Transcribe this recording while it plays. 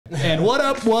And what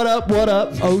up,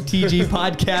 OTG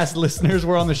podcast listeners?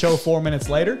 We're on the show 4 minutes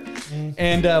later.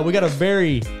 And we got a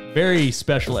very, very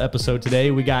special episode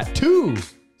today. We got two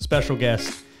special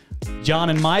guests, Jon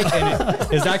and Mike. And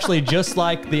it is actually just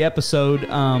like the episode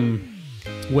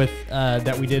with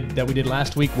that we did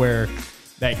last week where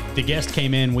the guest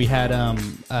came in. We had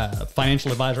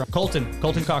financial advisor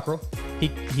Colton Cockrell.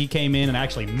 He came in and I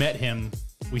actually met him.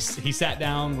 He sat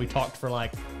down. We talked for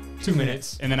like 2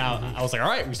 minutes, and then I was like, all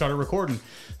right, we started recording.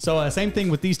 So same thing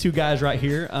with these two guys right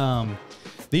here.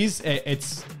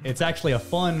 It's actually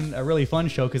a really fun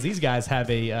show because these guys have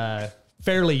a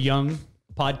fairly young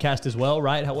podcast as well,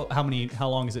 right? How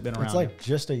long has it been around? It's like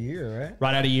just a year, right?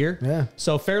 Right at a year. Yeah.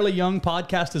 So fairly young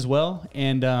podcast as well,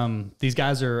 and these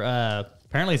guys are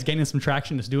apparently it's gaining some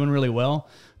traction. It's doing really well.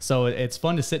 So it's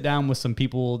fun to sit down with some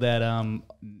people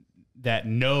that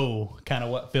know kind of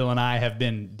what Phil and I have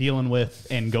been dealing with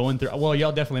and going through. Well,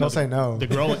 y'all definitely know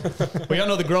y'all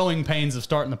know the growing pains of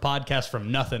starting the podcast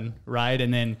from nothing, right?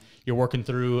 And then you're working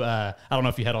through. I don't know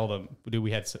if you had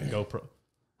we had GoPro.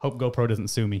 Hope GoPro doesn't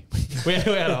sue me. we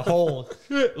had a whole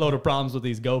load of problems with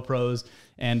these GoPros.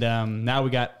 And now we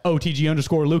got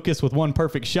OTG_Lucas with one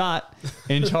perfect shot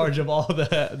in charge of all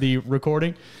the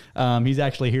recording. He's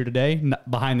actually here today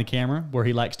behind the camera where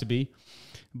he likes to be.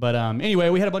 But anyway,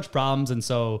 we had a bunch of problems. And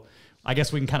so I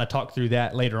guess we can kind of talk through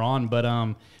that later on. But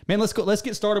man, let's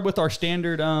get started with our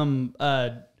standard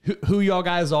who y'all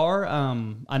guys are.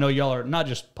 I know y'all are not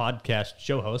just podcast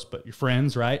show hosts, but you're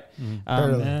friends, right?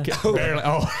 Barely.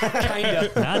 Oh, kind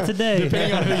of. Not today.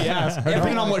 Depending on who you ask. Or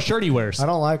depending on what shirt he wears. I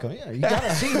don't like him. Yeah, you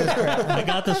gotta see this crap. I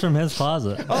got this from his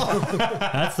closet.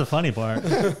 That's the funny part.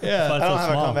 Yeah, I don't have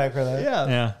a comeback for that.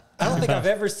 Yeah. I don't think I've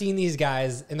ever seen these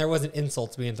guys and there wasn't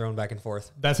insults being thrown back and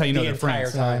forth. That's how you know they're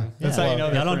friends. Time. That's how you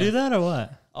know they're Y'all don't do that or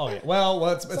what? Oh yeah. Well,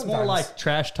 it's more like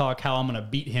trash talk. How I'm going to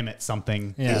beat him at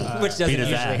something. Yeah. Which doesn't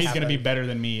usually happen. He's going to be better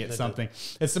than me at something.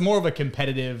 It's more of a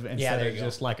competitive instead of go.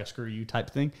 just like a screw you type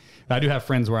thing. But I do have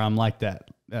friends where I'm like that.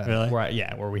 Really?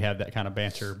 Where we have that kind of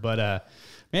banter. But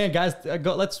man, guys,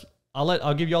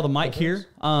 I'll give you all the mic here.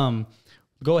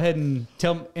 Go ahead and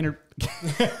tell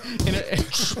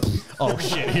oh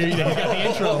shit! Here you got the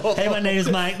intro. Hey, my name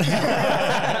is Mike.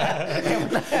 I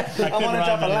want to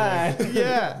drop a line.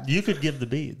 Yeah, you could give the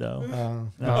beat though.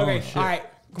 Okay, all right.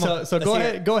 So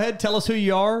go ahead. Tell us who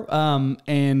you are,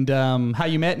 and how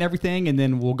you met and everything, and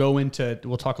then we'll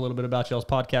talk a little bit about y'all's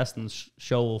podcast, and the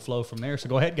show will flow from there. So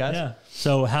go ahead, guys. Yeah.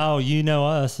 So how you know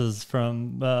us is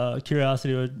from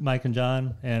Curiosity with Mike and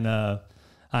Jon, and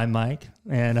I'm Mike,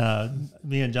 and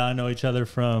me and Jon know each other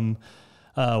from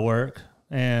work,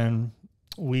 and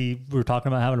we were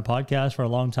talking about having a podcast for a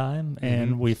long time,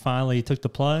 and we finally took the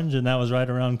plunge, and that was right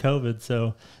around COVID.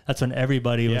 So that's when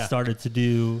everybody started to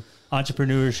do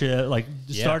entrepreneurship,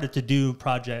 started to do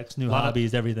projects, new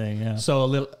hobbies, everything. Yeah.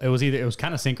 So it was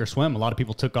kind of sink or swim. A lot of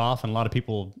people took off, and a lot of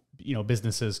people,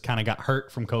 businesses kind of got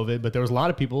hurt from COVID, but there was a lot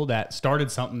of people that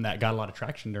started something that got a lot of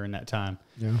traction during that time.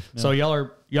 Yeah. So y'all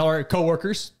are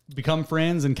coworkers, become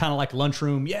friends, and kind of like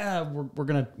lunchroom. Yeah, we're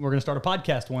gonna start a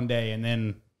podcast one day, and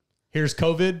then here's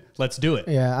COVID. Let's do it.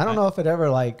 Yeah, I don't know if it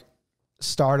ever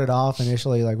started off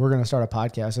initially we're gonna start a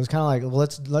podcast. It was kind of like, well,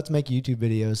 let's make YouTube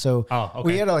videos. So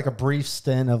we had a brief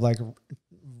stint of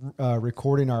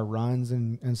recording our runs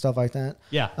and stuff like that.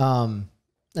 Yeah.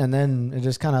 And then it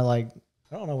just kind of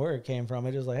I don't know where it came from.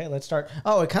 It just hey, let's start.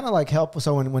 Oh, it kind of helped.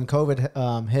 So when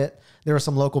COVID hit, there were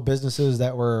some local businesses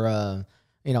that were,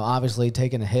 obviously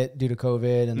taking a hit due to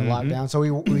COVID and the lockdown. So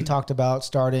we talked about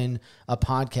starting a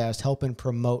podcast, helping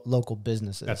promote local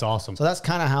businesses. That's awesome. So that's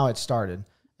kind of how it started.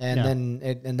 And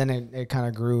then it kind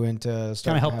of grew into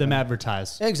kind of help them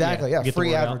advertise. Exactly. Yeah.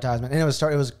 Free advertisement. And it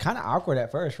was kind of awkward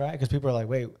at first, right? Because people are like,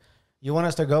 wait, you want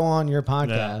us to go on your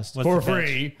podcast for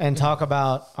free and talk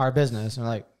about our business? And we're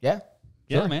like, yeah.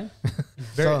 Yeah, man.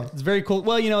 It's very cool.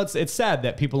 Well, it's sad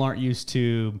that people aren't used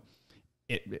to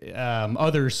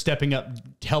others stepping up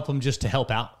to help them just to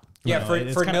help out. Yeah,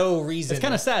 for no reason. It's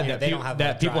kind of sad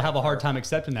that people have a hard time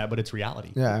accepting that, but it's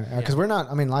reality. Yeah, because we're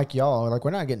not. I mean, like y'all,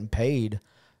 we're not getting paid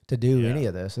to do any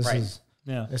of this.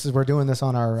 We're doing this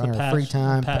on our free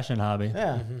time, passion hobby.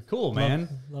 Yeah, cool, man.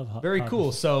 Love very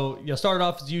cool. So you started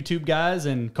off as YouTube guys,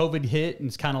 and COVID hit, and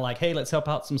it's kind of like, hey, let's help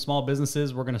out some small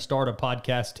businesses. We're going to start a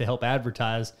podcast to help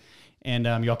advertise, and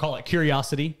y'all call it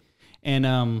Curiosity.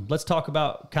 And let's talk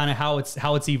about kind of how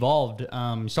it's evolved.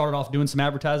 You started off doing some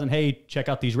advertising. Hey, check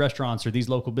out these restaurants or these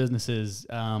local businesses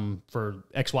for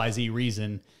XYZ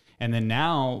reason. And then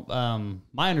now,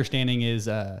 my understanding is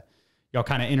y'all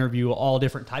kind of interview all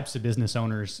different types of business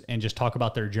owners and just talk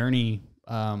about their journey,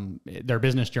 their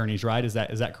business journeys, right? Is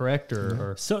that correct?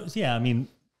 Or so yeah, I mean,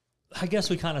 I guess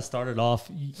we kind of started off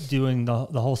doing the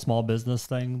whole small business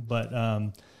thing, but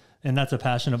and that's a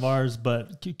passion of ours.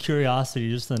 But curiosity,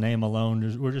 just the name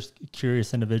alone, we're just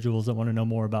curious individuals that want to know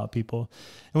more about people.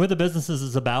 And with the businesses,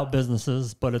 it's about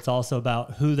businesses, but it's also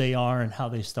about who they are and how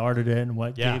they started it and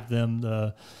what gave them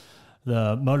the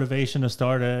motivation to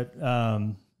start it.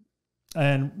 And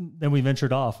then we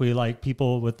ventured off. We like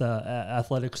people with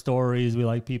athletic stories. We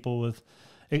like people with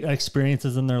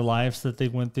experiences in their lives that they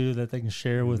went through that they can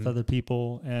share with other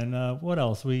people. And what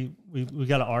else? We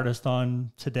got an artist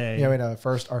on today. Yeah, we had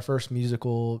our first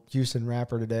musical Houston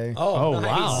rapper today. Oh, nice.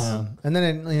 Wow. And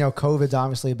then, COVID's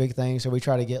obviously a big thing. So we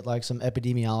try to get like some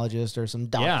epidemiologists or some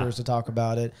doctors to talk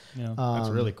about it. Yeah. That's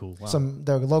really cool. Wow.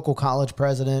 The local college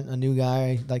president, a new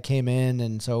guy that came in.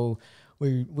 And so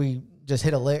we just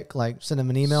hit a lick, like send him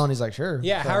an email and he's like, sure.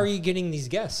 Yeah. So How are you getting these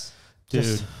guests?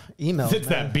 Dude, email. It's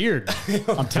that beard.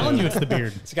 I'm telling you, it's the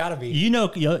beard. It's got to be.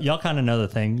 y'all kind of know the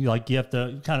thing. Like you have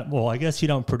to I guess you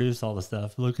don't produce all the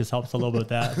stuff. Lucas helps a little bit with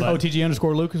that. But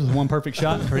OTG_Lucas with one perfect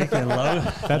shot. freaking low.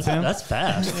 That's him. That's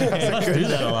fast. I must do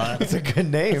that a lot. It's a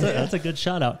good name. That's a good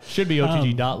shout out. Should be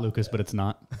OTG.Lucas, but it's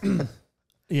not.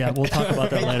 Yeah, we'll talk about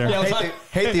that later.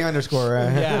 Hate the underscore,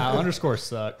 right? Yeah, underscores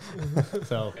suck.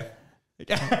 So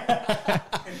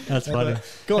That's funny.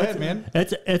 go ahead, man.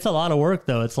 It's a lot of work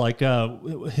though. It's like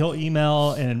he'll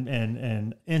email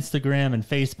and Instagram and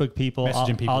Facebook people.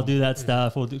 Messaging people. I'll do that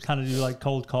stuff. We'll do like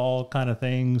cold call kind of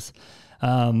things.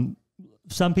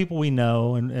 Some people we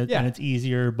know and it's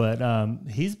easier, but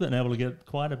he's been able to get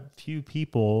quite a few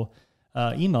people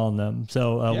emailing them.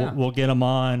 So we'll get them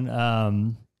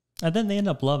on. And then they end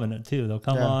up loving it too. They'll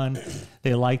come on.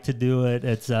 They like to do it.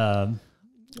 It's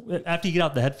after you get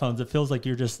out the headphones, it feels like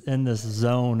you're just in this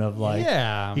zone of like,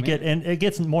 and it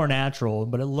gets more natural,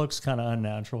 but it looks kind of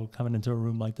unnatural coming into a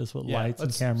room like this with lights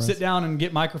and cameras. Sit down and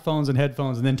get microphones and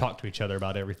headphones and then talk to each other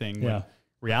about everything. Yeah. When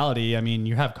reality, I mean,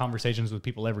 you have conversations with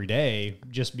people every day.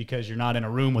 Just because you're not in a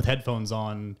room with headphones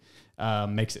on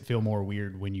makes it feel more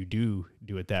weird when you do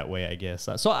it that way, I guess.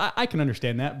 So I can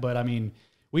understand that, but I mean,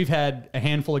 we've had a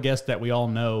handful of guests that we all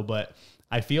know, but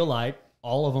I feel like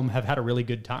all of them have had a really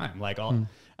good time. Like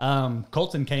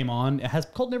Colton came on. Has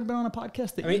Colton ever been on a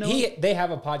podcast? They have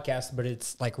a podcast, but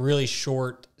it's like really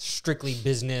short, strictly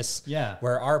business. Yeah.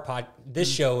 Where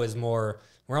this show is more,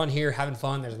 we're on here having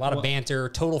fun. There's a lot of banter,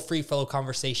 total free flow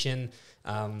conversation.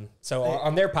 So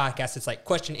on their podcast, it's like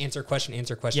question, answer,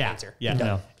 answer. Yeah.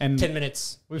 Done. And 10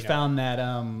 minutes. We found that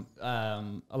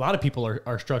a lot of people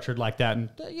are structured like that. And,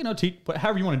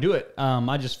 however you want to do it.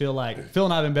 I just feel like Phil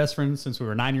and I have been best friends since we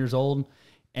were 9 years old.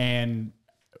 And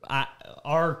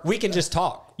we can just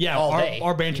talk. Yeah. All day.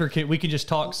 Our banter kit, we can just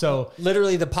talk. So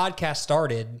literally the podcast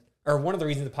started, or one of the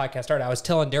reasons the podcast started, I was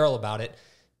telling Darryl about it,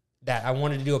 that I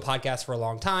wanted to do a podcast for a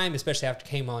long time, especially after I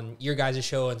came on your guys'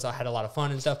 show. And so I had a lot of fun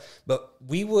and stuff, but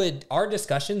our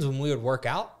discussions when we would work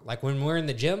out, like when we're in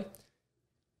the gym,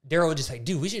 Darryl would just like,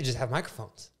 dude, we should just have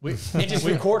microphones and just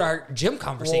record our gym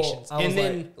conversations.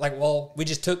 We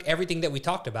just took everything that we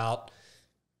talked about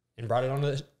and brought it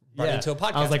into a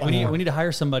podcast. I was like, we need to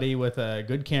hire somebody with a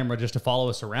good camera just to follow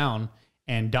us around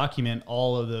and document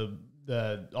all of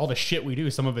the shit we do.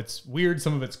 Some of it's weird,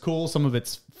 some of it's cool, some of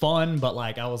it's fun, but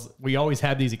we always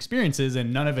had these experiences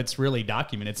and none of it's really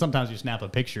documented. Sometimes you snap a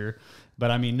picture, but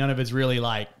I mean, none of it's really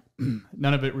I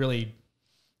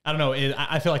don't know.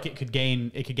 I feel like it could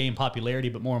gain popularity,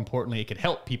 but more importantly, it could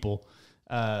help people.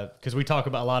 Cause we talk a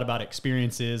lot about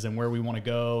experiences and where we want to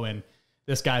go. And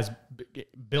this guy's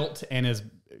built and is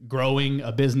growing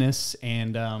a business.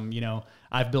 And,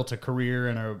 I've built a career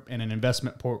and an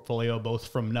investment portfolio, both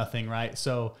from nothing. Right.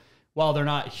 So while they're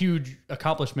not huge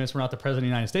accomplishments, we're not the president of the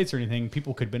United States or anything,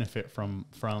 people could benefit from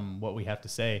what we have to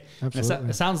say. Absolutely.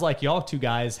 It sounds like y'all two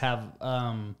guys have,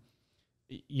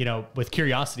 with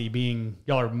curiosity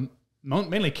y'all are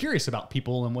mainly curious about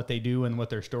people and what they do and what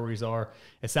their stories are.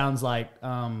 It sounds like,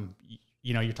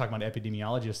 you're talking about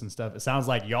epidemiologists and stuff. It sounds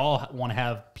like y'all want to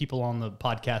have people on the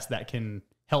podcast that can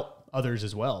help others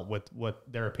as well with what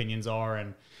their opinions are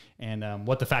and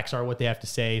what the facts are, what they have to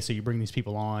say. So you bring these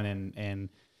people on and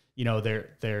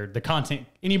they're the content.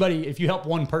 Anybody, if you help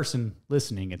one person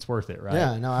listening, it's worth it, right?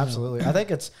 Yeah, no, absolutely. I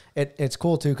think it's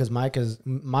cool too because Mike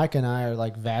and I are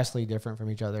like vastly different from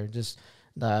each other. Just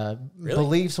the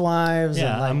beliefs wise.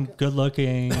 Yeah, and I'm good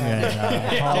looking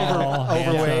and tall,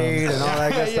 overweight and all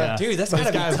that good stuff. Dude, that's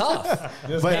gotta be tough.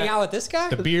 Hang out with this guy?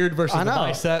 The beard versus the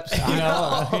biceps. I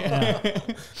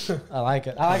like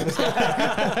it. I like this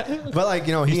guy.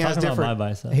 But he has different. My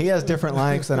biceps. He has different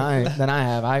likes than I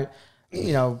have.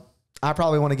 I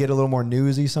probably want to get a little more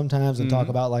newsy sometimes and talk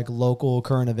about like local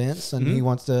current events, and he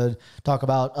wants to talk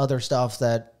about other stuff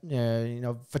that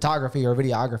photography or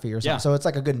videography or something. Yeah. So it's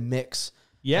like a good mix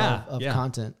of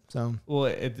content. So well,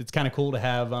 it's kind of cool to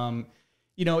have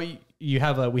we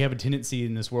have a tendency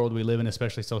in this world we live in,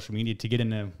 especially social media, to get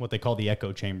into what they call the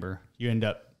echo chamber. You end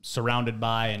up surrounded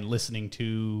by and listening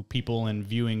to people and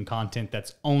viewing content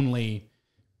that's only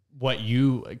what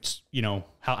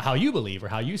how you believe or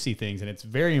how you see things. And it's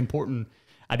very important.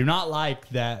 I do not like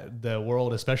that the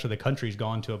world, especially the country's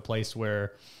gone to a place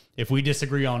where if we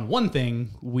disagree on one thing,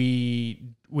 we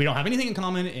don't have anything in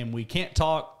common and we can't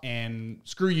talk, and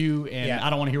screw you. And I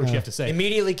don't want to hear what you have to say.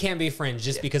 Immediately can't be friends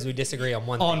just because we disagree on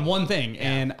one thing. Yeah.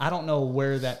 And I don't know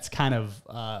where that's kind of,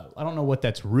 I don't know what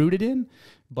that's rooted in,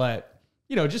 but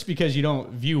just because you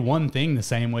don't view one thing the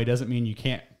same way doesn't mean you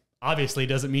can't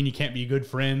be good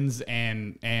friends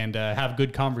and have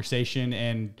good conversation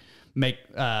and make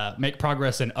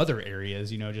progress in other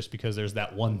areas, just because there's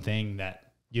that one thing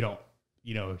that you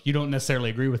don't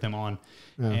necessarily agree with them on.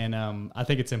 Yeah. And I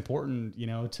think it's important,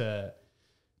 to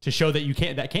show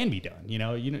that that can be done,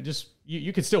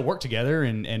 you can still work together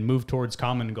and move towards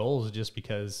common goals just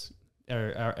because,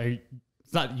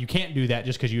 it's not, you can't do that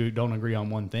just because you don't agree on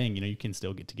one thing. You can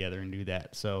still get together and do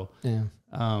that. So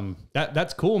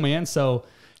that's cool, man. So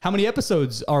how many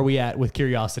episodes are we at with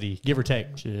Curiosity, give or take?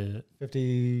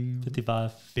 50,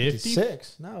 55,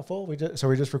 56. No, full. We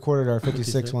just recorded our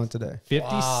 56th one today.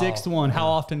 56th one. How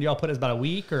often do y'all put it? About a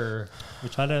week, or we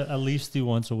try to at least do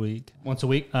once a week. Once a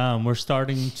week. We're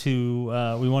starting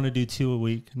to. We want to do 2 a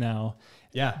week now.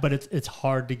 Yeah, but it's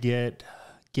hard to get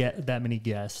that many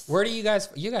guests. Where do you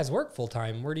guys work full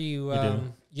time? Where do you,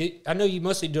 I know you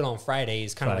mostly do it on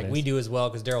Fridays, kind of like we do as well,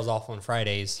 because Darryl's off on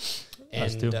Fridays.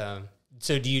 And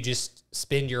so do you just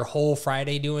spend your whole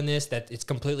Friday doing this, that it's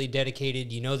completely dedicated,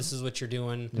 this is what you're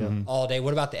doing all day?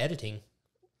 What about the editing?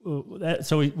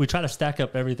 So we try to stack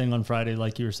up everything on Friday,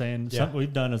 like you were saying.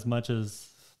 We've done as much as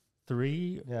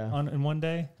 3 in one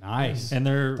day. Nice. And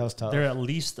they're at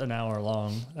least an hour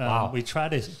long. Wow. We try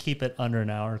to keep it under an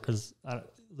hour because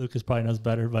Lucas probably knows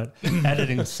better, but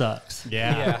editing sucks.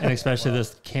 Yeah. And especially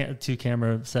this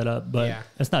 2-camera setup, but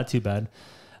it's not too bad.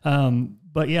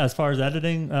 But yeah, as far as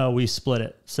editing, we split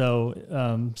it. So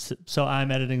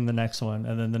I'm editing the next one,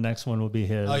 and then the next one will be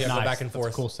his. Oh yeah, go back and forth.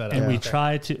 That's a cool setup. And we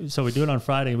try to, so we do it on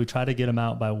Friday. We try to get them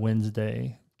out by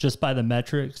Wednesday, just by the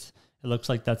metrics. It looks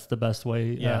like that's the best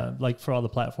way, like for all the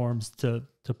platforms, to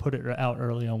put it out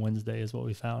early on Wednesday is what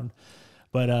we found.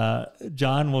 But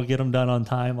John will get them done on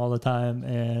time all the time,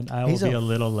 and I will be a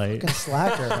little late.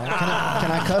 Slacker, man.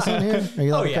 Can I cuss on here?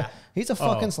 Yeah. He's a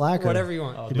fucking slacker. Whatever you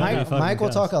want. Mike will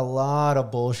talk a lot of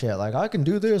bullshit. Like, I can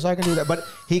do this, I can do that. But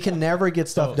he can never get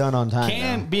stuff done on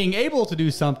time. Being able to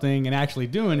do something and actually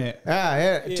doing it.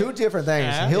 Yeah. 2 different things.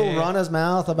 Yeah, he'll run his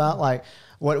mouth about like,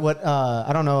 what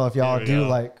I don't know if y'all do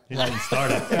like. He didn't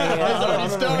start it.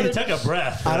 He took a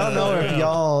breath. I don't know if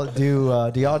y'all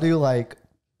do y'all do like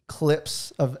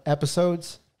clips of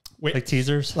episodes? Like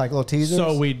teasers? Like little teasers?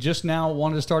 So we just now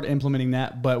wanted to start implementing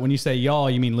that, but when you say y'all,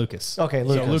 you mean Lucas. Okay,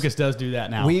 Lucas. So Lucas does do that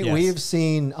now. We've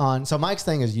seen so Mike's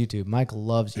thing is YouTube. Mike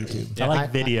loves YouTube. I like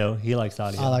video. He likes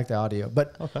audio. I like the audio.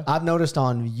 But I've noticed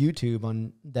on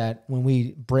YouTube that when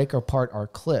we break apart our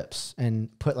clips and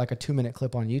put like a 2-minute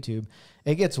clip on YouTube,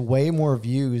 it gets way more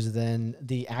views than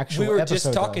the actual episode. We were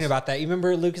just talking about that. You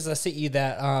remember, Lucas, I sent you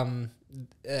that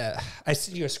I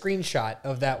sent you a screenshot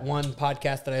of that one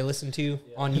podcast that I listened to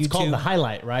on YouTube. It's called The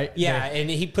Highlight, right? Yeah, and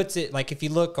he puts it, like, if you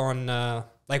look on,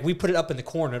 like, we put it up in the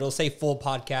corner, it'll say full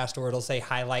podcast or it'll say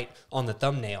highlight on the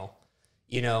thumbnail,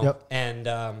 And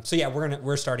so yeah,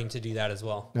 we're starting to do that as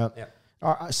well. Yep.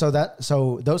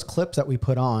 So those clips that we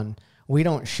put on, we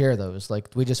don't share those. Like,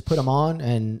 we just put them on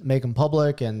and make them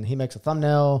public, and he makes a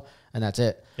thumbnail, and that's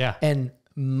it. Yeah. And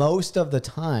most of the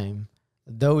time,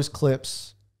 those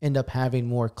clips end up having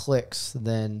more clicks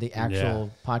than the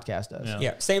actual podcast does.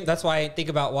 Yeah, same. That's why I think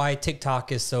about why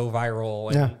TikTok is so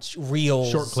viral and reels,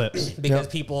 short clips, because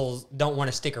people don't want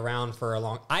to stick around for a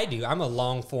long. I do. I'm a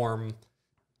long form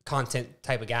content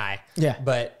type of guy. Yeah,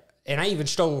 and I even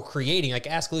struggle creating. Like,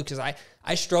 ask Luke, because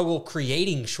I struggle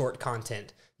creating short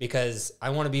content because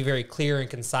I want to be very clear and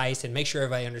concise and make sure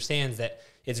everybody understands that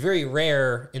it's very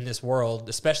rare in this world,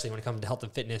 especially when it comes to health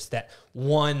and fitness, that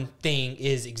one thing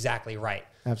is exactly right.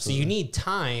 Absolutely. So you need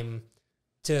time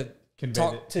to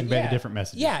convey the different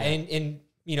messages. Yeah, and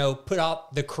put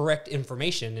out the correct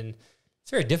information, and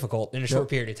it's very difficult in a short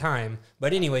period of time.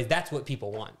 But anyways, that's what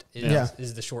people want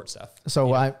is the short stuff.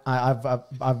 So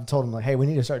I've told them, like, hey, we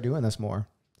need to start doing this more.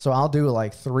 So I'll do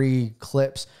like 3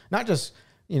 clips, not just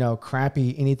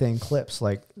crappy anything clips,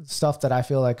 like stuff that I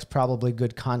feel like is probably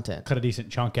good content. Cut a decent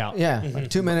chunk out. Yeah, like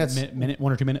 2 minutes. Minute,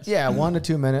 1 or 2 minutes. Yeah, 1 to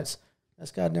 2 minutes. This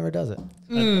guy never does it.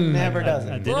 Never does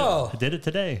it. I did it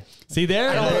today. See there?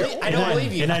 I don't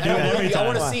believe you. And I do it every I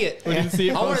want to time. see it. We didn't see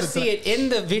it I want to see it in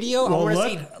the video. I want to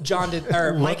see John did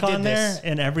or Mike Look did on this.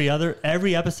 there, and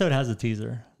every episode has a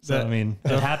teaser. So I mean,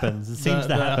 it happens. It seems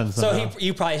to happen. So somehow.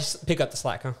 you probably just pick up the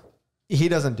slack, huh? He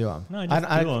doesn't do them. No, I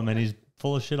just do him, and he's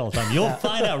full of shit all the time. You'll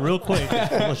find out real quick. He's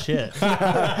full of shit.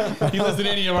 If you listen to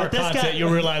any of our this content, guy-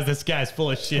 you'll realize this guy's full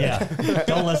of shit. Yeah,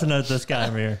 don't listen to this guy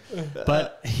over here.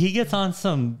 But he gets on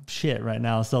some shit right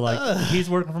now. So like, he's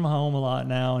working from home a lot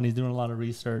now, and he's doing a lot of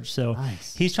research. So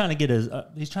Nice. he's trying to get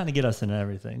us into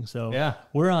everything. So Yeah.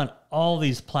 we're on all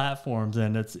these platforms,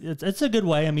 and it's a good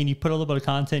way. I mean, you put a little bit of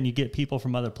content, you get people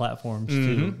from other platforms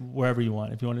to wherever you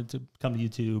want. If you wanted to come to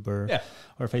YouTube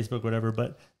or Facebook, whatever.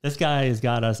 But this guy has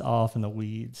got us off in the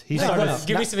weeds. He started.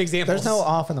 Give me some examples. There's no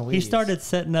off in the weeds. He started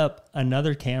setting up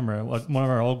another camera, like one of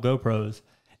our old GoPros,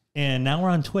 and now we're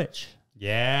on Twitch.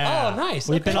 Yeah. Oh, nice.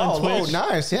 We've been on Twitch. Oh,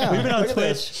 nice. Yeah. We've been on Look at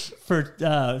this. Twitch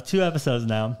for 2 episodes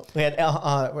now, We had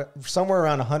somewhere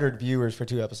around 100 viewers for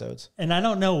 2 episodes. and I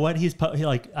don't know what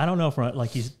I don't know if we're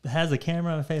like he has a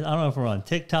camera on his face. I don't know if we're on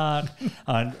TikTok,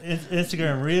 on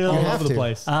Instagram Reels, All have over the to.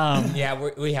 place.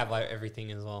 Yeah, we have like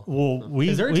everything as well. Well,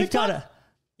 Is there a we've TikTok? got a.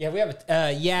 Yeah, we have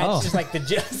it's just like the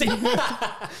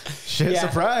Shit, Yeah.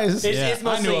 surprise. It's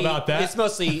I knew about that. It's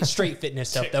mostly straight fitness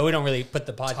stuff, though. We don't really put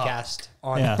the podcast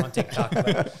on TikTok,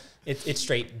 but it's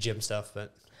straight gym stuff.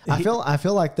 But I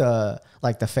feel like the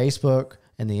Facebook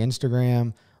and the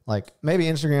Instagram, like maybe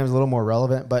Instagram is a little more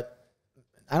relevant, but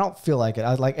I don't feel like it.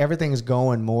 I like everything's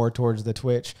going more towards the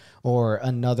Twitch or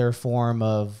another form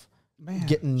of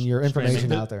getting your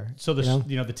information out there. So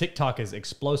the TikTok is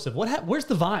explosive. Where's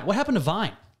the Vine? What happened to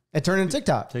Vine? It turned into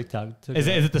TikTok. Is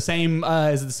it the same?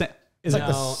 Is it the same? Is it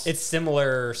it's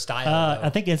similar style. I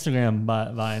think Instagram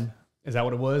Vine. Is that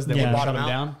what it was? They Yeah. wanted to Bought shut him him out?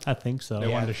 down. I think so. They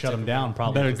wanted to shut him down.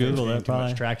 Probably Better because they were Google getting that. too much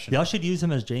Probably. traction. Y'all should use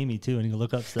him as Jamie too, and you can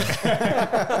look up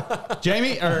stuff.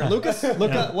 Jamie or Lucas,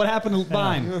 look up what happened to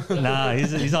Vine. Nah,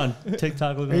 he's on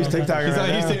TikTok. Looking He's around. TikToking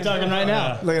right He's now. TikToking right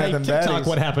now. Looking at Hey, them TikTok, baddies.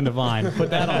 what happened to Vine?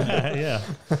 Put that on there. Yeah.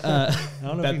 I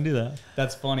don't know if you can do that.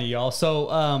 That's funny, y'all.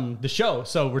 So the show.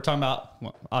 So we're talking about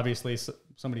obviously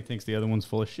somebody thinks the other one's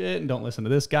full of shit and don't listen to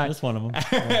this guy. Just one of them.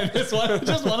 Just one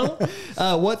of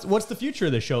them. What's the future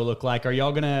of the show look like? Are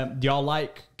y'all do y'all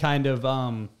like kind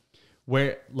of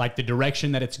where like the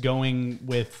direction that it's going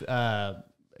with the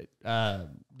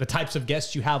types of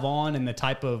guests you have on and the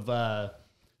type of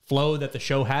flow that the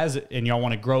show has, and y'all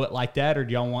want to grow it like that, or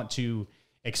do y'all want to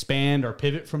expand or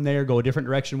pivot from there, go a different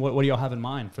direction? What do y'all have in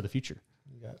mind for the future?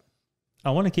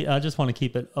 I just want to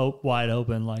keep it wide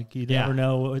open. Like you never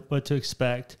know what to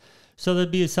expect. So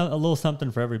there'd be a little something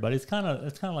for everybody. It's kind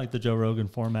of like the Joe Rogan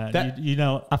format.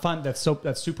 I find that's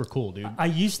super cool, dude. I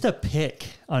used to pick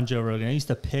on Joe Rogan. I used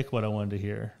to pick what I wanted to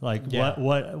hear, like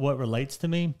what relates to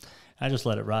me. I just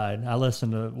let it ride. I listen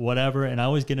to whatever, and I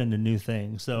always get into new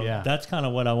things. So that's kind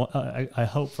of what I want. I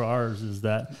hope for ours is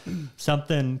that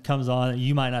something comes on that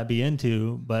you might not be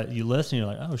into, but you listen, you're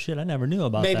like, oh shit, I never knew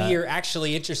about that. Maybe you're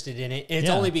actually interested in it. And it's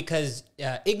only because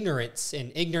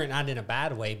ignorant not in a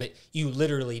bad way, but you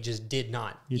literally just did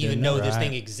not even know this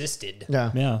thing existed.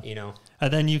 Yeah. You know?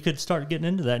 And then you could start getting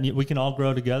into that, and we can all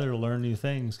grow together to learn new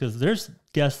things. Because there's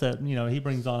guests that he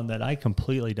brings on that I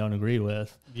completely don't agree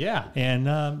with. Yeah, and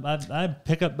I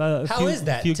pick up a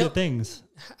few good things.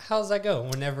 How's that go?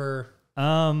 Whenever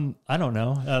I don't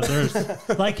know. There's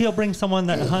like he'll bring someone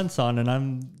that hunts on, and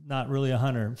I'm not really a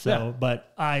hunter. So,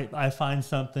 but I find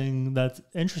something that's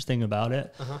interesting about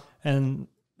it, and.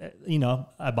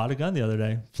 I bought a gun the other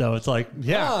day, so it's like,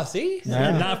 oh, see,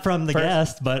 not from the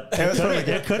guest, but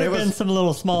it could have been some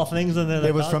little small things in there.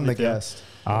 It was from the guest.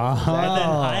 And then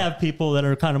I have people that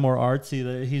are kind of more artsy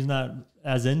that he's not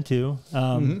as into,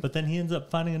 but then he ends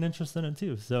up finding an interest in it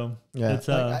too. So it's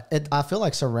I feel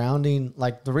like surrounding,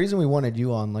 like the reason we wanted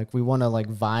you on, like we want to like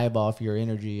vibe off your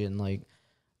energy and like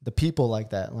the people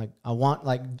like that. Like I want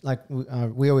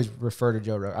we always refer to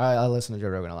Joe Rogan. I listen to Joe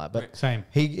Rogan a lot, but same.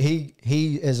 He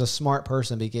is a smart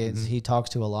person because he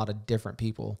talks to a lot of different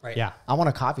people. Right. Yeah. I want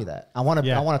to copy that. I want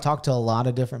to talk to a lot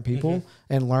of different people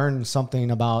and learn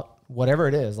something about whatever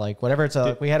it is. Like whatever it's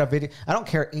we had a video. I don't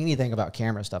care anything about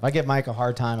camera stuff. I give Mike a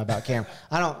hard time about camera.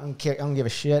 I don't give a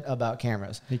shit about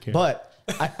cameras. But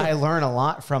I learn a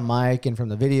lot from Mike and from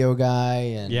the video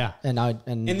guy, and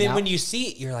then when you see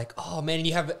it, you're like, oh man,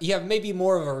 you have maybe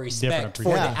more of a respect for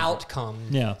the outcome.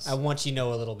 Yeah. Once you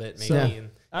know a little bit, maybe.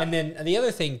 And then the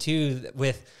other thing too,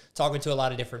 with talking to a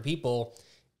lot of different people,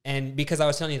 And because I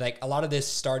was telling you, like, a lot of this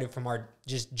started from our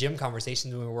just gym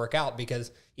conversations when we work out,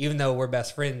 because even though we're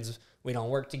best friends, we don't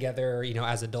work together. You know,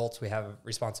 as adults, we have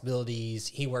responsibilities.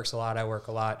 He works a lot. I work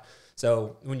a lot.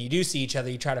 So when you do see each other,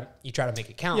 you try to make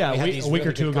it count. Yeah, we have a these week really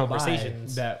or two good go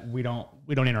conversations by that we don't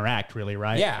interact really,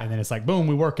 right? Yeah. And then it's like, boom,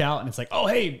 we work out, and it's like, oh,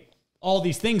 hey, all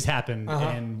these things happen,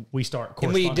 and we start and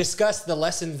corresponding. we discuss the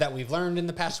lessons that we've learned in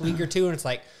the past week or two. And it's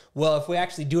like, well, if we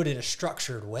actually do it in a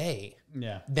structured way,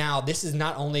 now this is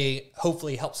not only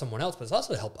hopefully help someone else, but it's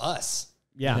also help us.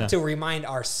 Yeah. To remind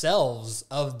ourselves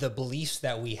of the beliefs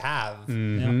that we have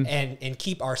and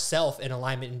keep ourselves in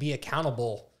alignment and be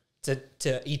accountable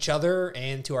to each other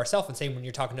and to ourselves. And say, when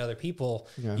you're talking to other people,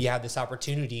 you have this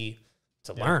opportunity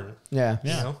to learn. Yeah.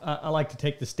 You know? I like to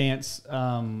take the stance,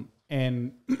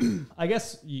 and I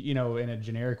guess, you know, in a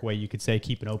generic way, you could say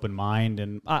keep an open mind.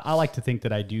 And I like to think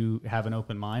that I do have an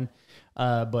open mind.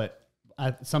 But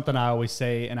something I always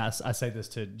say, and I say this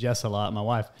to Jess a lot, my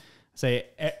wife, say,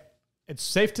 it's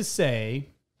safe to say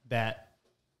that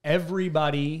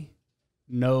everybody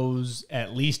knows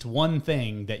at least one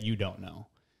thing that you don't know.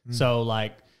 So,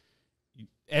 like,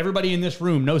 everybody in this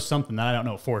room knows something that I don't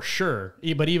know for sure.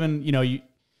 But even, you know, you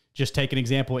just take an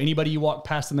example. Anybody you walk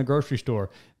past in the grocery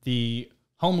store, the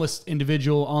homeless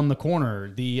individual on the corner,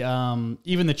 the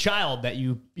even the child that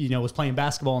you know was playing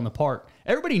basketball in the park.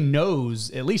 Everybody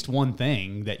knows at least one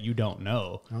thing that you don't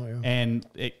know. Oh, yeah. And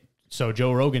so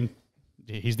Joe Rogan,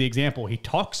 he's the example. He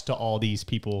talks to all these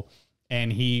people,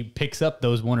 and he picks up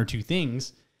those one or two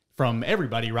things from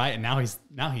everybody, right? And now he's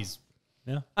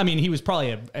Yeah. I mean, he was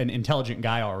probably an intelligent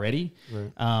guy already,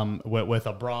 right. With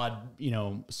a broad, you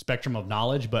know, spectrum of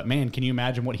knowledge. But man, can you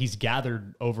imagine what he's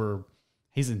gathered over?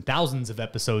 He's in thousands of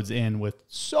episodes in with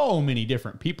so many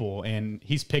different people, and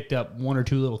he's picked up one or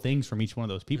two little things from each one of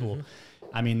those people.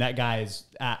 I mean, that guy's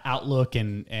outlook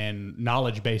and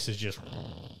knowledge base is just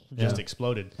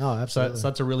exploded. Oh, absolutely. So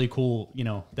that's a really cool, you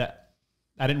know, that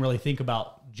I didn't really think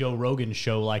about Joe Rogan's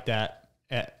show like that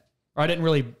or I didn't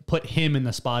really put him in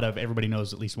the spot of everybody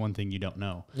knows at least one thing you don't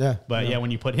know. Yeah. But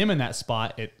when you put him in that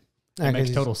spot, it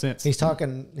makes total sense. He's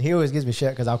talking, he always gives me shit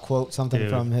because I'll quote something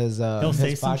from his He'll say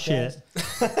his some podcast.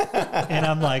 shit. And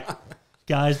I'm like,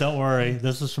 guys, don't worry.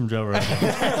 This is from Joe Rogan.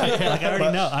 Like, I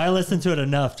already know. I listened to it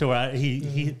enough to where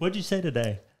he what'd you say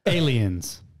today?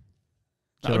 Aliens.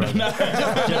 Joe Rogan.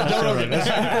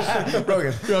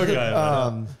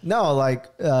 Rogan. No, like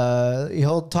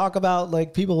he'll talk about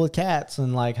like people with cats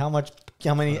and like how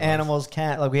many animals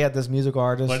like we had this musical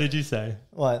artist. What did you say?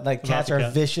 What, like About cats the are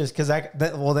cat? vicious? Because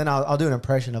well, then I'll do an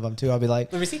impression of them too. I'll be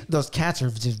like, Let me see. those cats are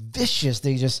just vicious.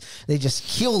 They just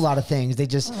kill a lot of things.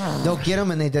 They'll get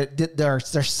them and they're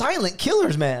silent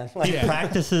killers, man. Like, He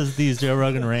practices these Joe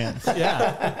Rogan rants.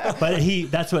 Yeah. But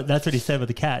that's what he said with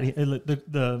the cat.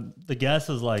 The guest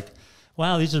was like,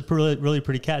 wow, these are really, really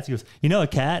pretty cats. He goes, you know, a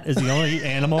cat is the only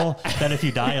animal that if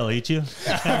you die, it'll eat you.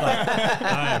 And I'm like, all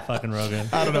right, fucking Rogan.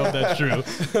 I don't know if that's true.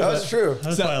 that's true.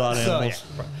 That's why a lot of animals.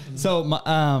 So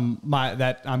I'm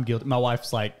guilty. My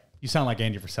wife's like, you sound like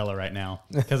Andy Frisella right now,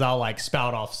 because I'll like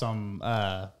spout off some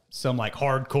like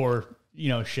hardcore, you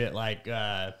know, shit. Like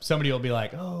somebody will be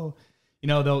like, oh, you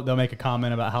know, they'll make a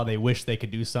comment about how they wish they could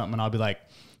do something, and I'll be like,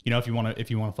 you know, if you want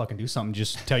to fucking do something,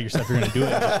 just tell yourself you're going to do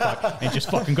it and just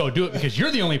fucking go do it, because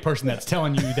you're the only person that's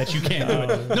telling you that you can't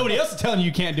do it. Nobody else is telling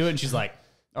you can't do it. And she's like,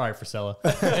 all right, Frisella.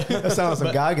 That sounds like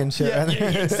some Goggin shit.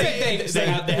 They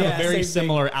have a very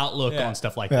similar outlook on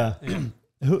stuff like that.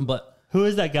 Who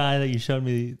is that guy that you showed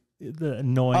me? The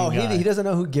annoying guy. He doesn't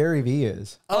know who Gary Vee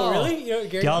is. Oh, really? You know,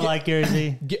 Gary, Y'all like Gary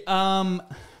Vee?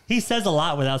 He says a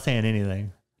lot without saying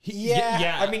anything.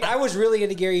 Yeah. I mean, I was really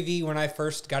into Gary Vee when I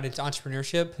first got into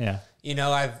entrepreneurship. Yeah. You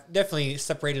know, I've definitely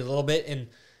separated a little bit. And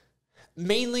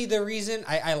mainly the reason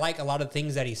I like a lot of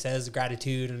things that he says,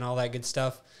 gratitude and all that good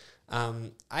stuff.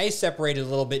 I separated a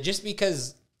little bit just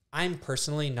because I'm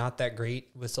personally not that great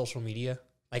with social media.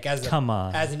 Like as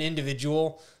an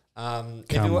individual. If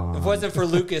it wasn't for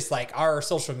Lucas, like our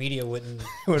social media wouldn't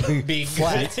be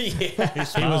flat. He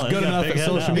was good enough at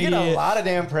social You media. get a lot of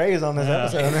damn praise on this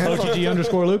episode. Man.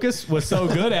 OTG_Lucas was so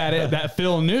good at it that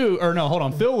Phil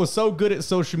was so good at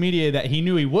social media that he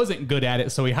knew he wasn't good at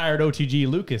it, so he hired OTG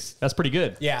Lucas. That's pretty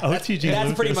good. Yeah, OTG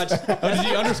that's pretty much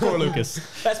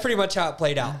OTG_Lucas. That's pretty much how it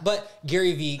played out. But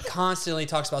Gary Vee constantly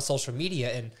talks about social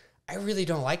media, and I really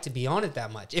don't like to be on it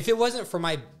that much. If it wasn't for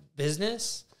my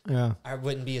business, I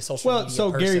wouldn't be a social media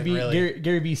person.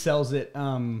 Gary Vee sells it.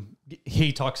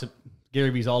 Gary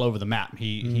Vee's all over the map.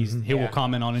 He will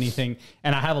comment on anything,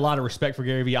 and I have a lot of respect for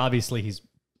Gary Vee. Obviously, he's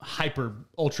hyper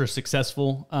ultra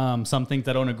successful. Some things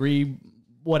I don't agree,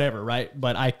 whatever, right?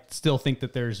 But I still think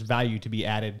that there's value to be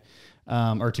added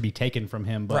or to be taken from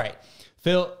him. But Right.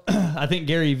 Phil, I think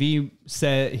Gary Vee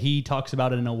said he talks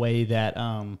about it in a way that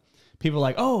people are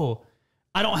like, oh,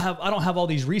 I don't have all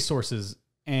these resources.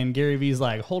 And Gary Vee's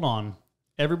like, hold on,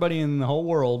 everybody in the whole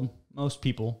world, most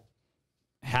people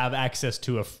have access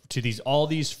to all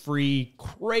these free,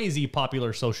 crazy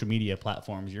popular social media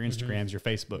platforms, your Instagrams, your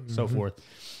Facebook, so forth.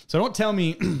 So don't tell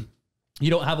me you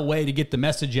don't have a way to get the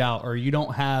message out, or you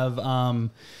don't have,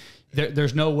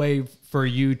 there's no way for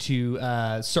you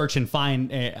to search and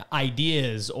find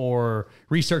ideas or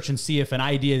research and see if an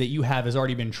idea that you have has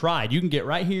already been tried. You can get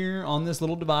right here on this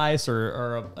little device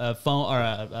or a phone or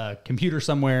a computer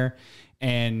somewhere,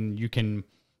 and you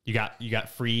got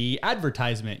free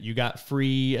advertisement. You got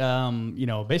free,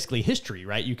 basically history,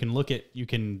 right? You can look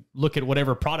at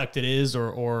whatever product it is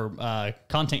or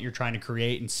content you're trying to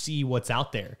create and see what's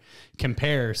out there,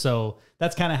 compare. So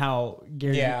that's kind of how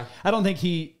Gary, Yeah. I don't think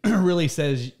he really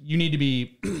says you need to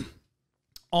be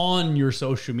on your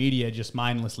social media, just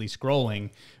mindlessly scrolling,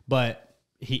 but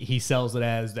he sells it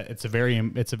as that it's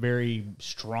a very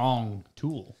strong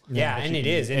tool. Yeah, and it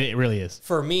is. It really is.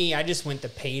 For me, I just went the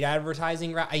paid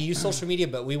advertising route. I use social media,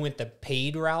 but we went the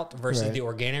paid route versus the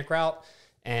organic route.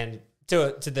 And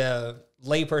to the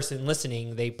layperson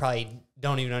listening, they probably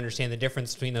don't even understand the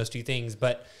difference between those two things,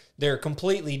 but they're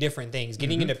completely different things.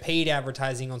 Getting into paid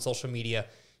advertising on social media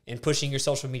and pushing your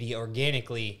social media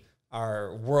organically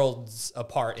are worlds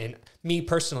apart. And me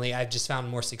personally, I've just found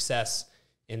more success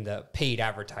in the paid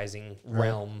advertising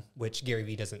realm, which Gary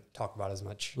Vee doesn't talk about as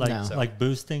much. Like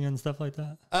boosting and stuff like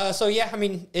that? So yeah, I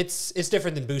mean, it's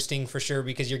different than boosting for sure,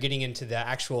 because you're getting into the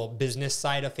actual business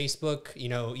side of Facebook. You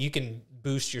know, you can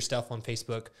boost your stuff on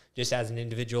Facebook just as an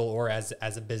individual or as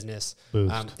a business.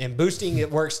 And boosting, it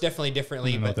works definitely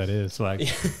differently. I don't know what that is. Like,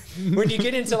 when you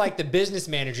get into like the business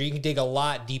manager, you can dig a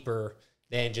lot deeper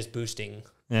than just boosting.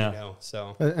 Yeah. You know,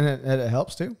 so. And it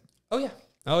helps too.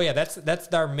 Oh yeah, that's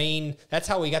our main. That's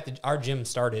how we got our gym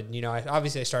started. You know, I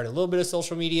started a little bit of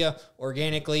social media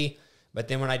organically, but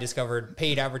then when I discovered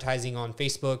paid advertising on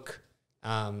Facebook,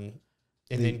 and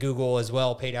then Google as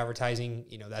well, paid advertising.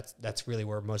 You know, that's really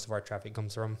where most of our traffic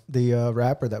comes from. The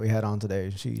rapper that we had on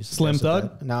today, she's Slim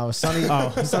Thug? No, Sunny.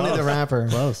 Sunny the rapper.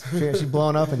 Close. She's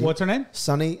blowing up. And What's her name?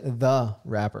 Sunny the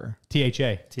rapper.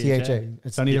 THA. THA.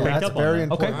 It's Sunny the that's rapper. very Okay.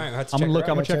 important. All right, I'll have to I'm gonna check look.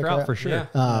 her I'm out. gonna check her out for sure.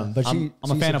 Yeah. But I'm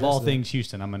a fan of all suggested it. things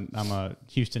Houston. I'm a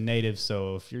Houston native,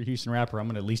 so if you're a Houston rapper, I'm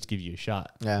gonna at least give you a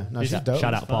shot. Yeah, no, she's dope.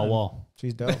 Shout out Paul Wall.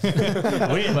 She's dope.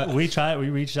 we tried. We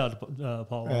reached out to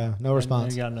Paul. Yeah, no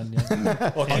response. We got none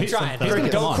yet. Well, keep trying. Come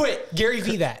Don't on. quit. Gary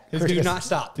Vee that. Do not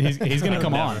stop. He's gonna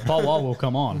come on. Paul Wall will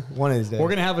come on. One of these days. We're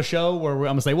gonna have a show where I'm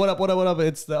gonna say, "What up? What up? What up?"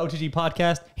 It's the OTG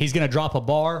podcast. He's gonna drop a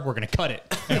bar. We're gonna cut it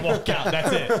and walk out.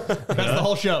 That's it. That's the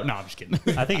whole show. No, I'm just kidding.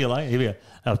 I think he'll be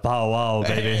a Pow Wow,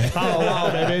 baby. Oh wow,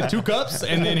 baby! 2 cups,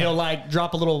 and then he'll like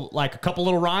drop a couple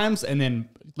little rhymes, and then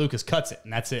Lucas cuts it,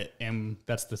 and that's it. And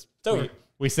that's over.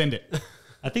 we send it.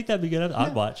 I think that'd be good.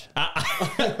 I'd watch.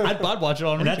 I'd watch it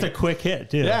on. And that's a quick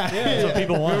hit, too. Yeah. That's what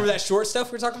people want. Remember that short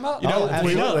stuff we were talking about? You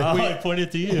know, I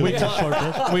pointed to you. we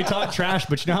talk trash,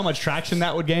 but you know how much traction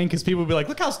that would gain? Because people would be like,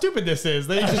 "Look how stupid this is."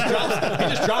 Then he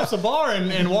just drops a bar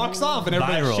and walks off, and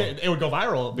it would go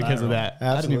viral because of that. I didn't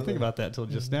even Absolutely. think about that until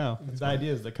just now. It's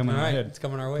ideas that come in All my right, head. it's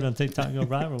coming our Put way. on TikTok and go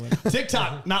viral with it.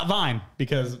 TikTok, not Vine,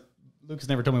 because Lucas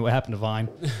never told me what happened to Vine.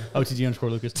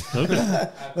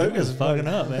 OTG_Lucas. Lucas is fucking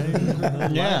up,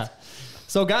 man. Yeah.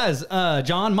 So guys,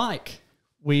 Jon, Mike,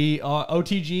 we are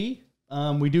OTG.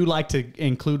 We do like to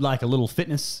include like a little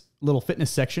fitness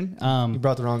section. You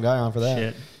brought the wrong guy on for that.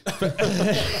 Shit.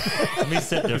 Let me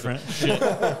sit different. Shit.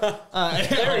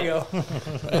 There you go.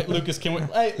 Lucas, can we?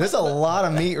 Hey, There's a lot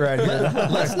of meat right here.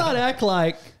 let's not act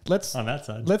like On that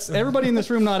side. Let's everybody in this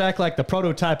room not act like the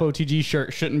prototype OTG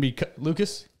shirt shouldn't be.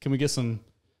 Lucas, can we get some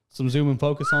zoom and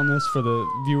focus on this for the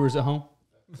viewers at home?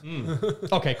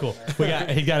 Okay, cool.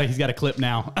 He's got a clip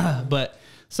now, but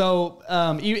so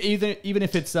even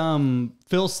if it's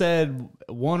Phil said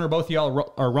one or both of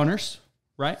y'all are runners,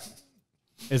 right?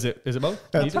 Is it both?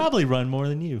 I'd probably run more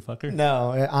than you, fucker. No,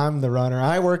 I'm the runner.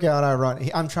 I work out. I run.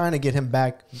 I'm trying to get him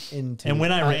back into. And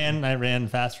when I ran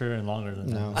faster and longer than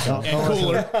no, that. don't And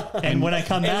cooler, And when I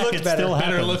come back, looked it better. still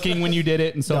better happens. looking when you did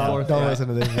it, and so forth. Don't listen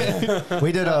to this.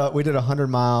 We did 100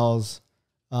 miles.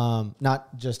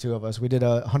 Not just 2 of us. We did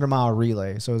a 100-mile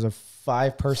relay. So it was a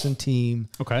 5-person team,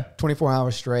 Okay, 24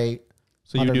 hours straight.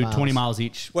 so you 100 do miles. 20 miles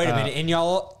each. Wait a minute,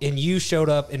 and you showed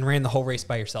up and ran the whole race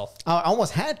by yourself. I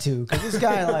almost had to because this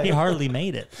guy He hardly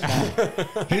made it.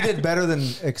 he did better than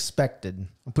expected.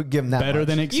 Give him that. Better much.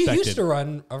 than You expected. used to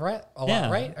run a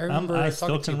lot, right? I remember I talking still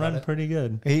to you can about run it. pretty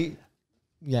good. He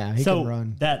he can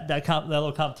run. That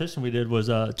little competition we did was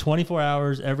 24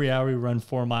 hours. Every hour we run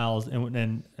 4 miles,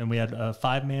 and we had a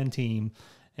 5-man team,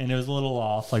 and it was a little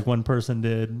off. Like one person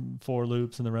did 4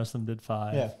 loops, and the rest of them did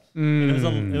 5. Yeah, it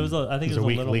was I think it was a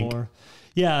little link. more.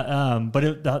 Yeah,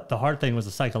 but the hard thing was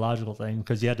a psychological thing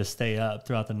because you had to stay up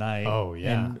throughout the night. Oh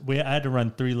yeah, and I had to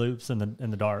run 3 loops in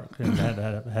the dark, and I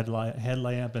had a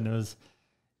headlamp, and it was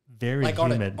very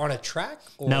humid. On a track?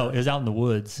 Or? No, it was out in the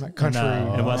woods, like country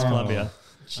in West Columbia.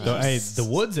 So, hey, the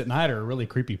woods at night are a really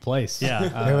creepy place.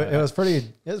 Yeah, it was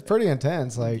pretty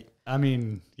intense. Like, I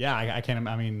mean, yeah, I can't.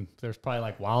 I mean, there's probably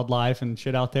like wildlife and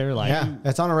shit out there. Like, yeah,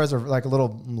 it's on a like a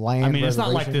little land. I mean, it's not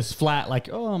like reservation. this flat. Like,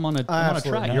 oh, I'm on a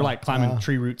track. no. You're like climbing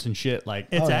tree roots and shit. Like,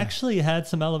 it's actually had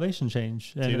some elevation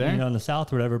change, and, there? in the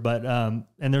south or whatever. But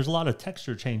and there's a lot of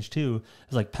texture change too.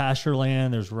 It's like pasture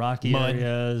land. There's rocky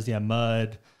areas. Yeah,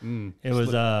 mud. It was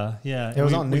It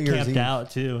was on New we Year's camped Eve.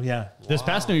 out too. Yeah, this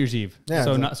past New Year's Eve.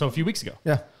 Yeah, so a few weeks ago.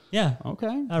 Yeah, yeah.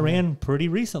 Okay. I ran pretty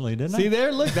recently, didn't See I?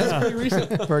 there, look, that's pretty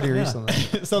recent. pretty recently.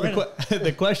 So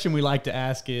the question we like to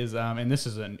ask is, and this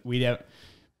is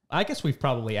I guess we've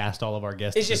probably asked all of our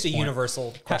guests. It's at just a this point,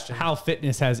 universal question. how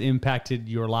fitness has impacted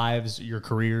your lives, your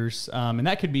careers, and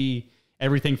that could be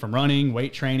everything from running,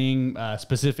 weight training,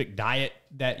 specific diet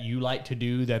that you like to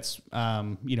do. That's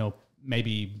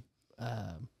maybe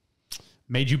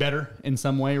made you better in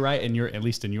some way, right? At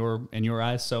least in your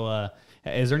eyes. So,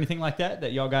 is there anything like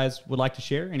that y'all guys would like to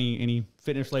share? Any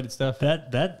fitness related stuff?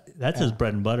 That's his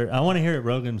bread and butter. I want to hear it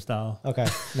Rogan style. Okay,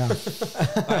 no, All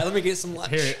right, let me get some lunch.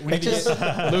 Here, we need to just-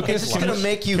 get Lucas. it's gonna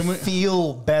make you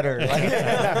feel better.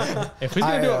 Like, If he's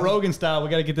gonna do it Rogan style, we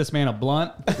got to get this man a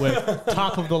blunt with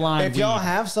top of the line. if y'all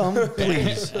have some,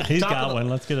 please. He's got one.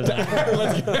 Let's get it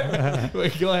out.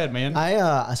 Go ahead, man.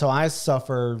 I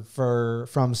suffer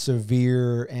from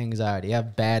severe anxiety. I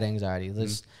have bad anxiety.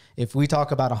 If we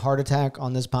talk about a heart attack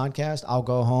on this podcast, I'll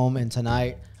go home and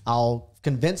tonight I'll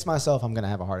convince myself I'm going to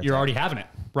have a heart attack. You're already having it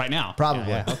right now. Probably.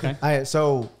 Yeah, okay.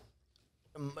 So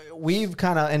we've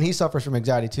kind of, and he suffers from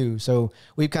anxiety too. So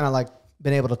we've kind of like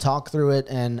been able to talk through it,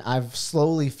 and I've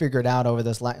slowly figured out over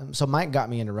this. So Mike got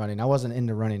me into running. I wasn't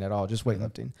into running at all, just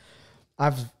weightlifting.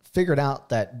 I've figured out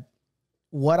that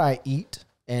what I eat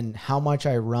and how much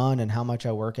I run and how much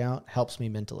I work out helps me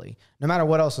mentally, no matter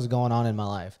what else is going on in my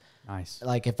life. Nice.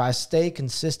 Like if I stay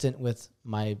consistent with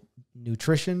my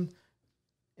nutrition,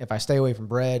 if I stay away from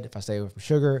bread, if I stay away from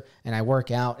sugar, and I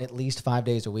work out at least 5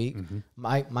 days a week,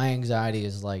 my anxiety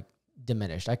is like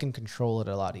diminished. I can control it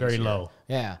a lot easier. Very low.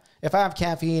 Yeah. If I have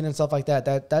caffeine and stuff like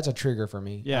that, that's a trigger for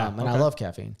me. Yeah, And I love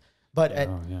caffeine. But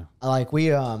like we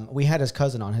had his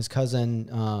cousin on. His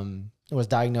cousin was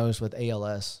diagnosed with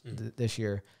ALS this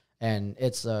year. And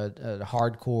it's a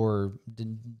hardcore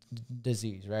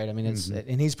disease, right? I mean,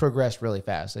 and he's progressed really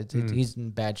fast. He's in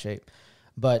bad shape.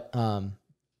 But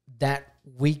that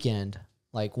weekend,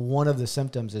 like one of the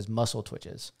symptoms is muscle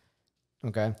twitches,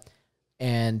 okay?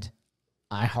 And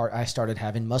I started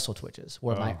having muscle twitches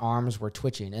where my arms were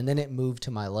twitching, and then it moved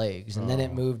to my legs, and then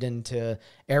it moved into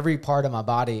every part of my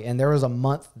body. And there was a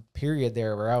month period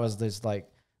there where I was just like,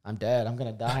 I'm dead. I'm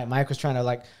going to die. Mike was trying to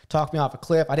like talk me off a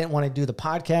cliff. I didn't want to do the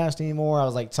podcast anymore. I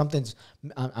was like,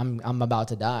 I'm about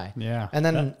to die. Yeah. And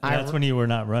then That's when you were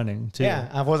not running too. Yeah,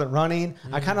 I wasn't running.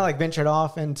 I kind of like ventured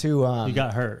off into, You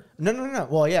got hurt. No.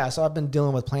 Well, yeah. So I've been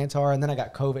dealing with plantar, and then I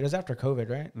got COVID. It was after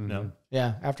COVID, right? No.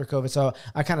 Yeah. After COVID. So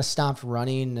I kind of stopped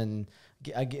running, and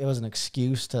it was an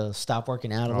excuse to stop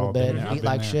working out a little bit and eat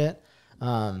like shit.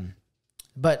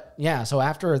 But yeah, so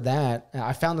after that,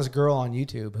 I found this girl on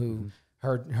YouTube who,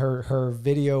 her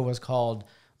video was called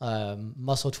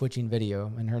Muscle Twitching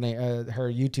Video, and her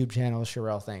YouTube channel is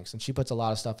Sherelle Thanks, and she puts a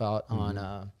lot of stuff out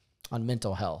on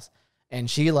mental health. And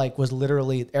she like was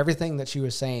literally everything that she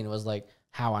was saying was like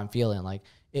how I'm feeling. Like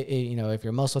if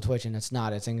you're muscle twitching, it's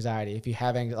anxiety. If you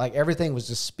have like everything was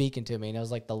just speaking to me, and it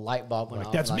was like the light bulb went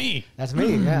on. That's me. That's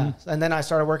me. Yeah. And then I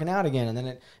started working out again, and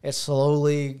then it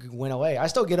slowly went away. I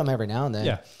still get them every now and then.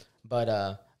 Yeah.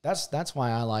 But that's why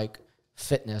I like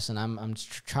fitness, and I'm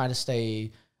trying to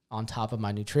stay on top of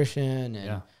my nutrition,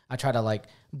 and I try to like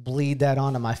bleed that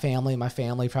onto my family. My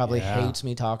family probably hates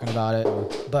me talking about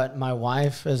it, but my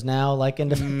wife is now like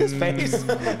into fitness space.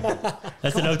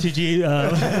 That's an OTG.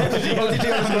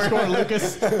 OTG underscore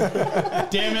Lucas.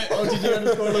 Damn it, OTG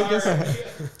underscore Lucas.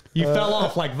 You fell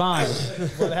off like Vine.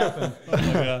 What happened? Oh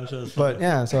my gosh, that's funny. But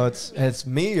yeah, so it's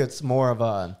me. It's more of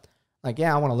a like,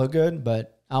 I want to look good,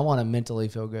 but I want to mentally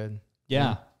feel good.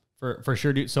 Yeah, for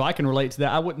sure, dude. So I can relate to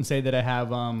that. I wouldn't say that I have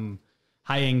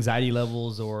high anxiety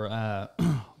levels or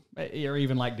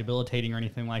even like debilitating or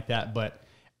anything like that. But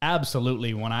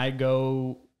absolutely, when I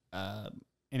go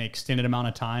an extended amount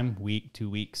of time, week, 2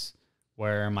 weeks,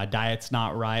 where my diet's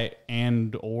not right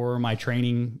and or my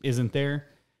training isn't there,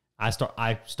 I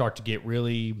start to get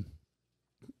really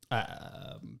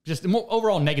just more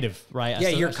overall negative, right? Yeah,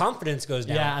 your confidence goes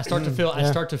down. Yeah, I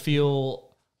start to feel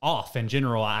off in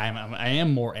general. I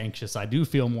am more anxious. I do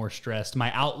feel more stressed.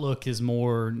 My outlook is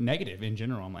more negative in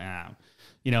general. I'm like,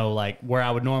 like where I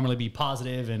would normally be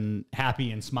positive and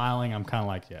happy and smiling, I'm kind of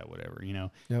like, yeah, whatever,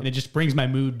 Yep. And it just brings my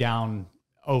mood down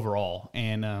overall.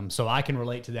 And so I can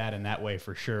relate to that in that way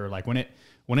for sure. Like when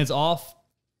it's off,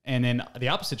 and then the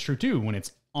opposite's true too. When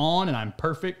it's on and I'm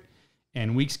perfect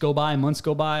and weeks go by, months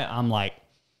go by,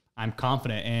 I'm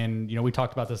confident. And, we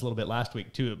talked about this a little bit last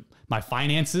week too. My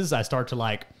finances, I start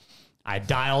to I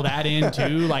dial that in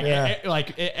too.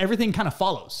 Everything kind of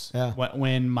follows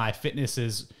when my fitness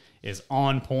is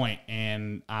on point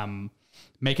and I'm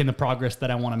making the progress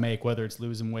that I want to make, whether it's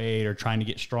losing weight or trying to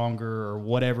get stronger or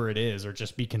whatever it is, or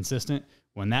just be consistent.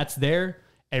 When that's there,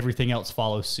 everything else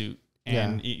follows suit.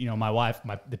 And, my wife,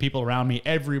 the people around me,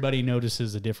 everybody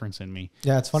notices a difference in me.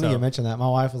 Yeah, it's funny you mentioned that. My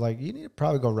wife was like, you need to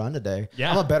probably go run today.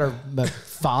 Yeah. I'm a better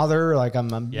father. Like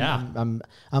I'm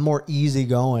more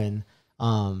easygoing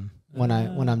when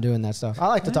I'm doing that stuff. I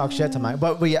like to talk shit to Mike,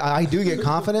 but I do get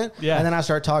confident. And then I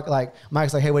start talking, like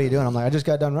Mike's like, hey, what are you doing? I'm like, I just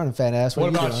got done running, fat ass. What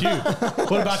about you?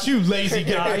 What about you, lazy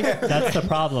guy? That's the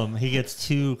problem. He gets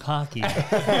too cocky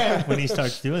when he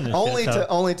starts doing this.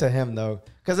 Only to him though.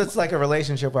 Because it's like a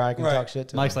relationship where I can talk shit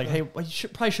to Mike's him. like, hey, well,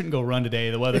 probably shouldn't go run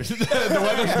today. The weather's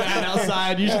bad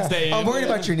outside. You should stay in. I'm worried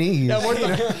about your knees. Yeah, I'm worried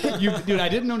about you. Dude, I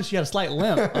didn't notice you had a slight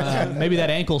limp. Maybe that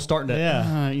ankle's starting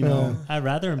to, I'd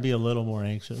rather him be a little more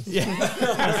anxious. Yeah.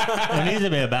 There needs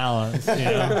to be a balance,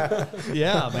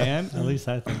 Yeah, man. At least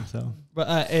I think so.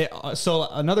 But so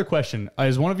another question.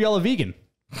 Is one of y'all a vegan?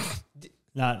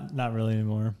 Not really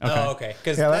anymore. Okay. Oh, okay.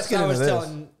 Because that's what I was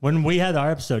telling. When we had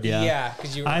our episode, Yeah,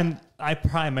 because I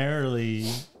primarily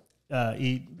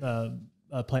eat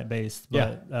plant-based,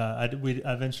 but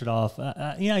I ventured off.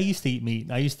 I used to eat meat.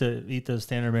 I used to eat the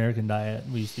standard American diet.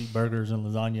 We used to eat burgers and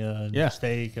lasagna and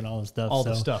steak and all this stuff. All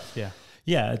the stuff,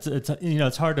 yeah. It's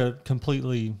it's hard to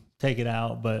completely take it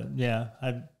out, but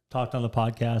I talked on the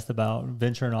podcast about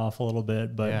venturing off a little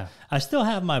bit, but I still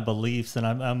have my beliefs, and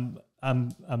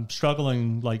I'm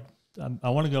struggling. Like I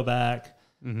want to go back.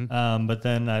 Mm-hmm. But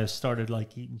then I started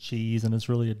eating cheese, and it's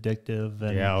really addictive.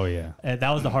 And and that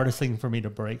was the hardest thing for me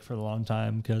to break for a long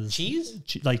time, because cheese,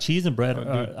 cheese and bread.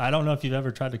 I don't know if you've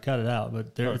ever tried to cut it out,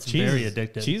 but it's very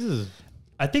addictive. Cheese is.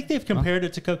 I think they've compared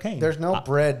it to cocaine. There's no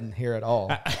bread in here at all.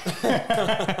 No,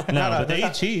 but they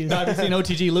eat cheese. No, have you seen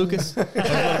OTG Lucas? I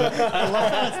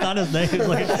love how it's not his name.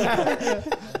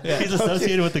 He's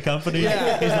associated with the company.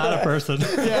 Yeah. He's not a person.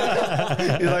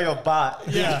 Yeah. He's like a bot.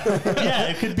 Yeah.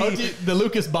 It could be the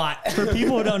Lucas bot. For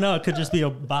people who don't know, it could just be a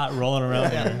bot rolling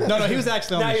around there. No, he was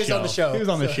actually on the show. He was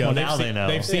on the show. Well, now they know.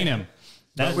 They've seen him.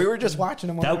 We were just watching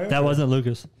him. That wasn't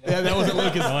Lucas. Yeah, that wasn't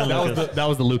Lucas. That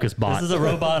was the Lucas bot. This is a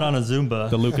robot on a Zumba.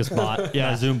 The Lucas bot.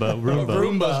 Yeah, Roomba.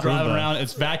 Roomba's driving around.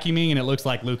 It's vacuuming, and it looks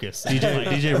like Lucas.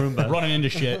 DJ Roomba. Running into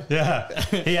shit. Yeah.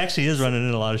 He actually is running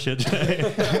into a lot of shit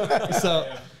today.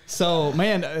 So,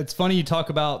 man, it's funny you talk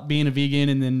about being a vegan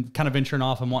and then kind of venturing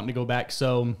off and wanting to go back.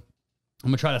 So I'm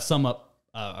going to try to sum up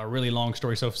a really long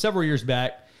story. So several years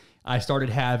back, I started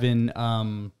having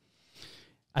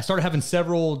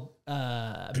several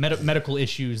medical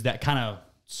issues that kind of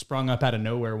sprung up out of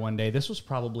nowhere one day. This was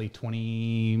probably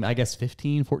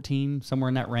 15, 14, somewhere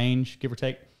in that range, give or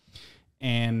take.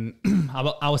 And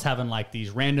I was having these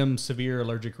random severe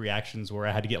allergic reactions where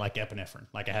I had to get epinephrine.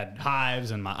 I had hives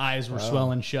and my eyes were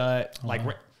swelling shut.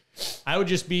 I would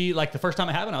just be the first time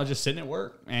it happened, I was just sitting at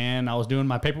work and I was doing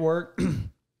my paperwork.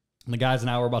 And the guys and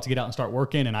I were about to get out and start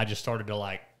working, and I just started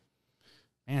to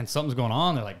man, something's going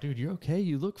on. They're like, dude, you're okay.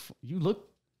 You look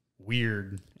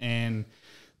weird. And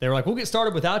they were like, we'll get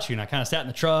started without you. And I kind of sat in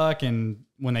the truck, and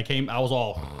when they came, I was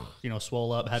all,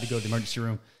 swole up, had to go to the emergency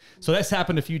room. So that's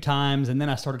happened a few times. And then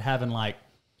I started having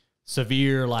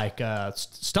severe,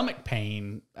 stomach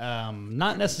pain.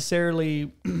 Not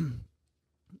necessarily,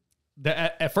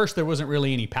 at first there wasn't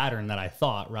really any pattern that I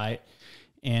thought, right?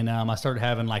 And I started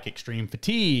having extreme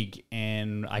fatigue,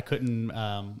 and I couldn't,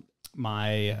 I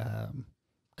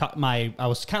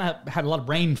was had a lot of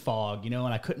brain fog, and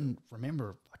I couldn't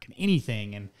remember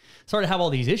anything, and started to have all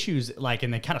these issues,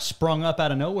 and they kind of sprung up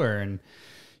out of nowhere. And,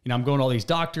 I'm going to all these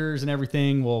doctors and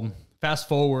everything. Well, fast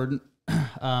forward,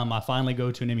 I finally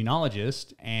go to an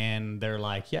immunologist, and they're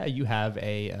like, yeah, you have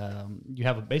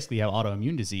basically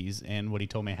autoimmune disease. And what he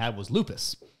told me I had was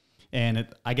lupus. And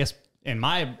I guess in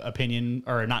my opinion,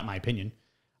 or not my opinion,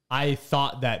 I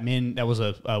thought that was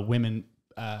a women,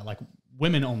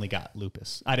 women only got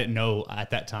lupus. I didn't know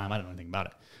at that time. I didn't know anything about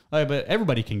it. But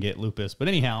everybody can get lupus. But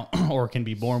anyhow, or can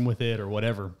be born with it or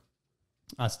whatever.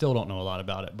 I still don't know a lot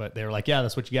about it. But they were like, yeah,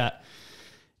 that's what you got.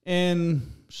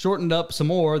 And shortened up some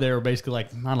more. They were basically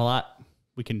like, not a lot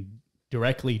we can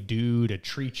directly do to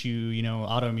treat you. You know,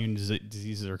 autoimmune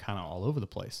diseases are kind of all over the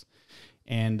place.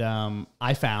 And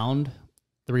I found,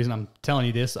 the reason I'm telling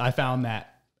you this, I found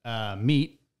that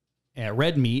meat,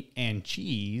 red meat and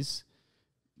cheese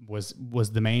was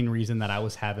the main reason that I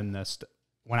was having this.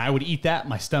 When I would eat that,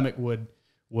 my stomach so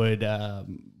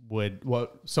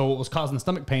what was causing the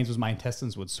stomach pains was my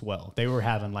intestines would swell. They were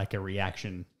having like a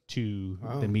reaction to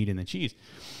the meat and the cheese.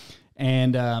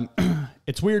 And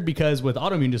it's weird because with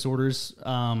autoimmune disorders,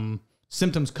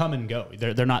 symptoms come and go.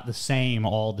 They're not the same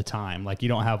all the time. Like you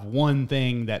don't have one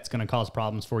thing that's going to cause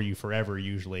problems for you forever.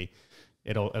 Usually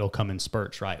it'll come in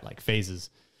spurts, right? Like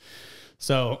phases.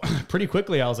 So pretty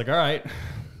quickly I was like, all right,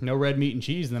 no red meat and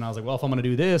cheese. And then I was like, well, if I'm going to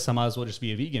do this, I might as well just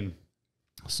be a vegan.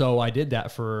 So I did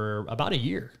that for about a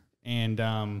year, and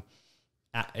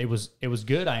it was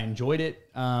good. I enjoyed it.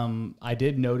 I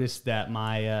did notice that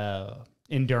my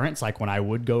endurance, like when I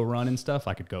would go run and stuff,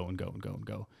 I could go and go and go and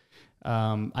go.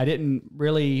 I didn't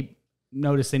really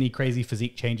notice any crazy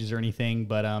physique changes or anything,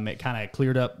 but it kind of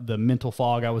cleared up the mental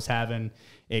fog I was having.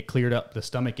 It cleared up the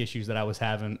stomach issues that I was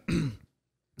having.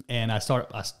 And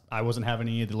I wasn't having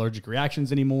any of the allergic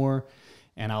reactions anymore.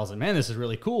 And I was like, man, this is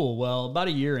really cool. Well, about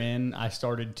a year in, I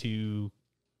started to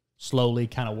slowly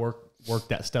kind of work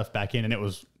that stuff back in. And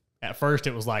at first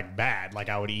it was like bad. Like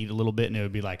I would eat a little bit and it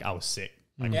would be like I was sick,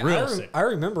 like real sick. I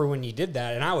remember when you did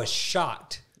that, and I was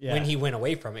shocked when he went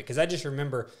away from it, because I just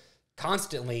remember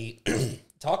constantly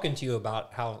talking to you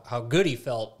about how good he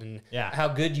felt and how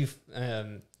good you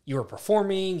were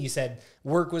performing. You said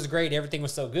work was great, everything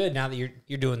was so good. Now that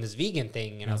you're doing this vegan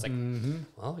thing, and I was like,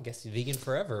 well, I guess he's vegan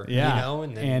forever. Yeah, you know.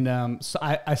 And then so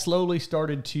I slowly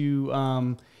started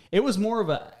to. It was more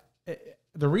of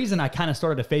the reason I kind of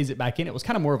started to phase it back in. It was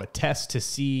kind of more of a test to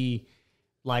see,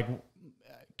 like,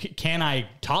 can I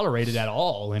tolerate it at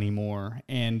all anymore?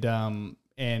 And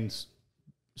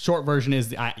short version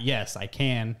is, yes, I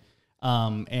can.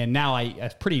 And now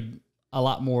I a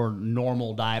lot more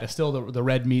normal diet. Still, the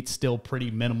red meat's still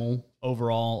pretty minimal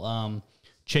overall.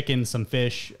 Chicken, some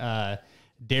fish,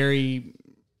 dairy,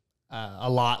 a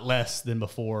lot less than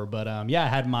before. But I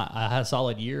had a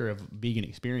solid year of vegan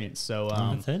experience. So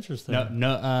that's interesting.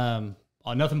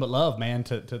 Nothing but love, man,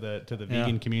 to the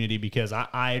vegan community, because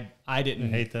I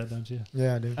didn't hate that, don't you?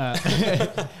 Yeah, I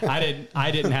do.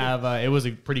 I didn't have. It was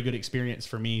a pretty good experience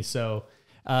for me. So.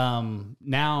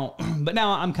 Now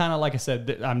I'm kind of, like I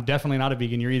said, I'm definitely not a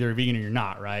vegan. You're either a vegan or you're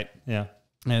not, right? Yeah.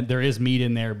 And there is meat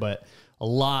in there, but a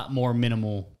lot more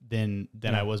minimal than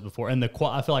I was before. And I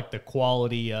feel like the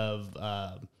quality of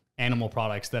animal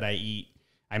products that I eat,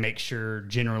 I make sure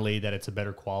generally that it's a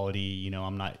better quality. You know,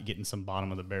 I'm not getting some bottom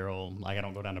of the barrel. Like I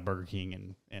don't go down to Burger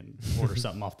King and order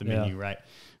something off the menu, right?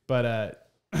 But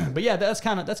yeah, that's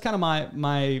kind of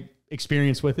my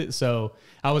experience with it. So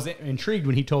I was intrigued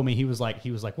when he told me, he was like,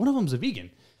 one of them's a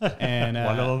vegan. And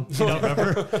one of them, you don't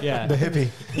remember? Yeah. The hippie.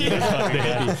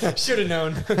 Yeah. should have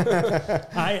known.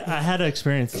 I had an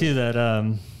experience too that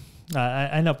I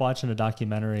ended up watching a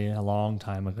documentary a long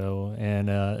time ago, and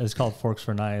it's called Forks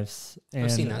for Knives. And,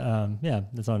 I've seen that. Yeah,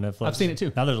 it's on Netflix. I've seen it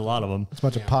too. Now there's a lot of them. It's a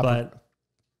bunch of pop. But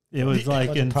it was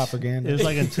like in propaganda. It was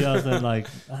like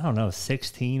in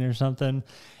 16 or something.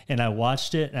 And I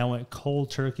watched it and I went cold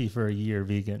turkey for a year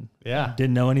vegan. Yeah.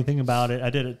 Didn't know anything about it. I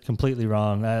did it completely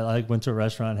wrong. I like went to a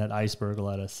restaurant, had iceberg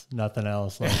lettuce, nothing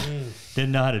else. Like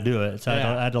didn't know how to do it. So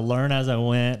I had to learn as I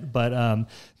went. But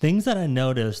things that I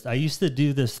noticed, I used to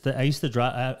do this. I used to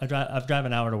drive. I've drive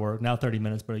an hour to work, now 30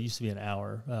 minutes, but it used to be an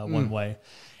hour one way.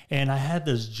 And I had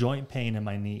this joint pain in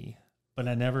my knee, but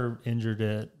I never injured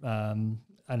it.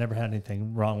 I never had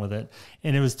anything wrong with it.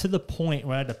 And it was to the point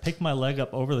where I had to pick my leg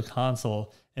up over the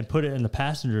console and put it in the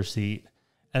passenger seat,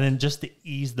 and then just to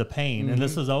ease the pain. And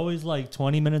this was always like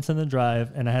 20 minutes in the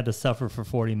drive, and I had to suffer for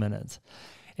 40 minutes.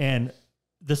 And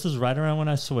this is right around when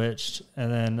I switched.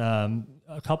 And then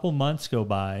a couple months go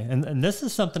by. And this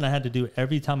is something I had to do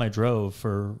every time I drove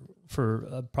for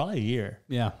probably a year.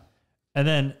 Yeah. And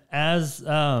then as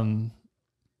I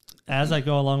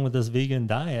go along with this vegan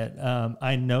diet,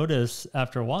 I notice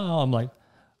after a while, I'm like,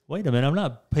 wait a minute, I'm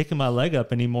not picking my leg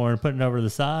up anymore and putting it over the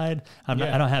side. I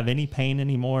don't have any pain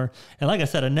anymore. And like I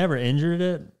said, I never injured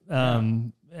it.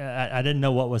 I didn't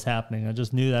know what was happening. I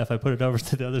just knew that if I put it over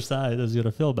to the other side, it was going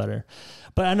to feel better.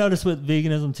 But I noticed with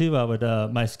veganism too, I would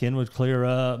my skin would clear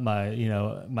up,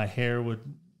 my hair would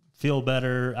feel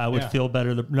better. I would feel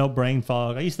better. No brain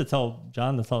fog. I used to tell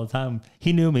John this all the time.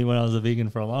 He knew me when I was a vegan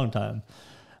for a long time.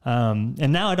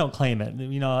 And now I don't claim it.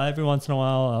 You know, every once in a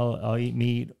while I'll eat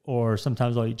meat, or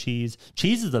sometimes I'll eat cheese.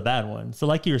 Cheese is a bad one. So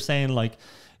like you were saying, like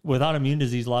with autoimmune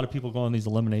disease, a lot of people go on these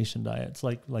elimination diets.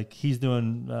 Like he's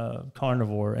doing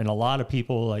carnivore, and a lot of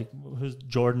people like who's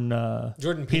Jordan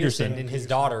Peterson and his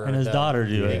daughter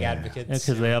do big it advocates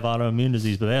because they have autoimmune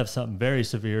disease, but they have something very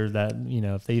severe that, you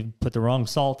know, if they put the wrong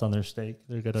salt on their steak,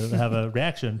 they're going to have a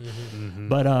reaction.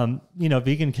 But you know,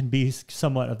 vegan can be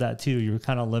somewhat of that too. You're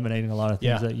kind of eliminating a lot of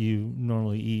things that you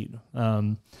normally eat.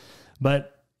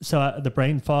 But so the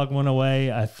brain fog went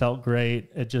away. I felt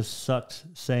great. It just sucked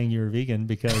saying you're a vegan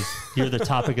because you're the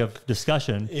topic of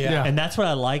discussion. Yeah. And that's what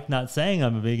I like not saying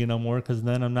I'm a vegan no more, because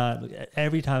then I'm not,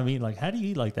 every time I'm eating, like, how do you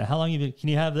eat like that? How long can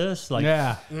you have this? Like,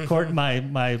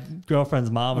 my girlfriend's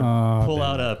mom would pull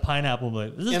out a pineapple and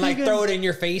like, is this and vegan? like throw it in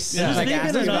your face. Yeah. Like Vegan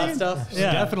ask or you about not? stuff.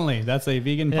 Yeah, definitely. That's a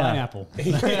vegan pineapple.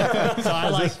 So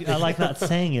I like not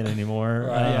saying it anymore.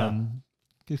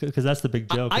 Because that's the big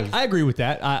joke. I agree with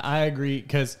that. I agree,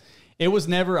 because I was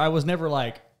never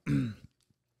like,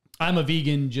 I'm a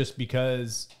vegan just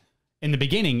because. In the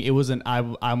beginning, it wasn't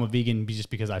I'm a vegan just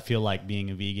because I feel like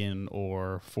being a vegan,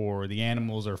 or for the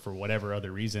animals, or for whatever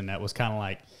other reason. That was kind of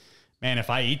like, man, if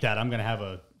I eat that, I'm going to have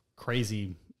a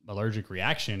crazy allergic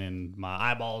reaction, and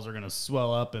my eyeballs are going to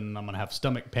swell up, and I'm going to have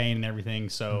stomach pain and everything.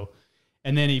 So,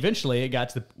 and then eventually it got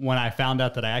to when I found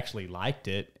out that I actually liked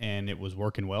it and it was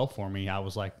working well for me, I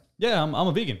was like, yeah, I'm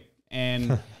a vegan.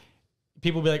 And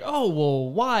people would be like, oh,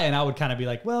 well, why? And I would kind of be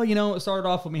like, well, you know, it started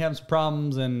off with me having some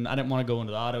problems, and I didn't want to go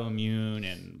into the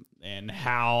autoimmune and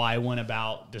how I went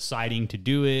about deciding to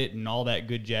do it and all that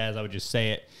good jazz. I would just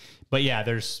say it. But yeah,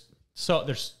 there's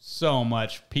so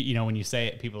much, you know, when you say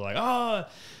it, people are like, oh,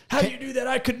 how do you do that?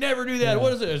 I could never do that.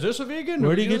 What is it? Is this a vegan?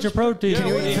 Where do you get your protein? Yeah,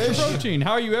 where do you get your protein?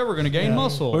 How are you ever going to gain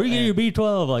muscle? Where do you get your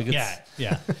B12? Like,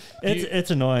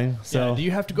 it's annoying. So do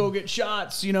you have to go get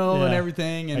shots, you know, and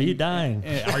everything? And, are you dying?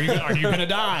 Are you going to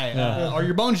die? Are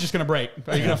your bones just going to break?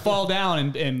 Are you going to fall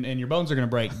down and your bones are going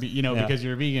to break, you know, because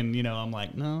you're vegan? You know, I'm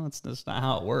like, no, that's not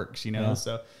how it works, you know? Yeah.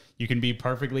 So you can be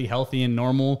perfectly healthy and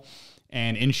normal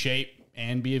and in shape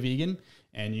and be a vegan.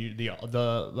 And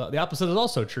the opposite is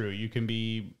also true. You can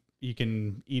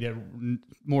eat a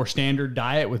more standard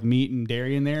diet with meat and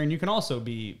dairy in there, and you can also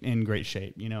be in great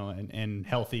shape, you know, and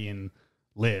healthy and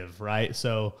live, right?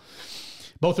 So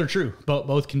both are true.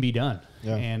 Both can be done.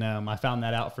 Yeah. And I found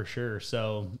that out for sure.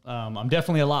 So I'm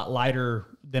definitely a lot lighter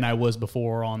than I was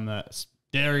before on the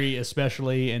dairy,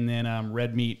 especially, and then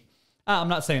red meat. I'm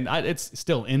not saying it's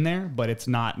still in there, but it's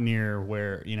not near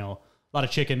where, you know, a lot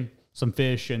of chicken, some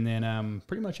fish, and then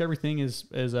pretty much everything is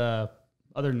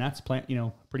other than that's plant, you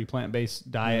know, pretty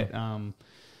plant-based diet.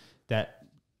 That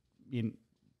you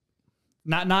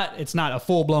it's not a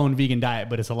full-blown vegan diet,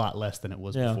 but it's a lot less than it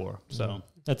was before. So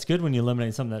that's good when you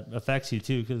eliminate something that affects you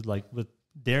too, because like with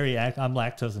dairy, I'm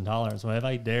lactose intolerant, so if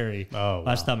I eat dairy,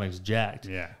 my stomach's jacked.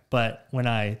 Yeah. But when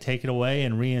I take it away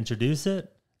and reintroduce it,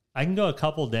 I can go a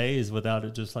couple days without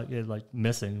it just like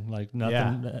missing, like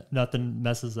nothing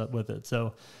messes up with it.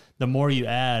 So the more you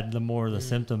add, the more the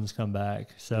symptoms come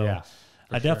back. So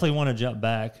I definitely want to jump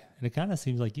back, and it kind of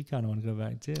seems like you kind of want to go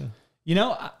back too. You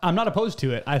know, I'm not opposed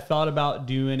to it. I thought about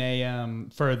doing a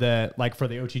for the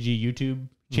OTG YouTube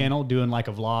channel, doing like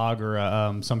a vlog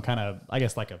or some kind of, I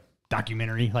guess, like a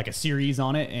documentary, like a series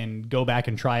on it, and go back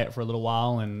and try it for a little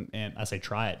while. And I say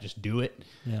try it, just do it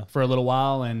for a little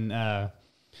while, and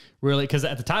really, because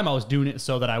at the time I was doing it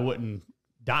so that I wouldn't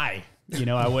die. You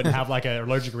know, I wouldn't have like an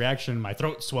allergic reaction, my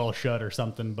throat swell shut or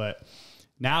something. But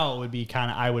now it would be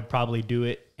I would probably do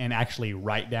it and actually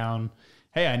write down,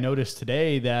 hey, I noticed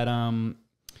today that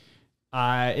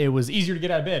it was easier to get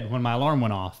out of bed when my alarm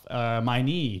went off. My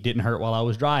knee didn't hurt while I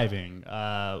was driving.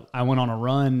 I went on a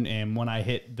run, and when I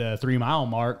hit the 3 mile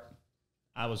mark,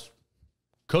 I was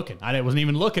cooking. I wasn't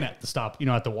even looking at the stop, you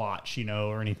know, at the watch, you know,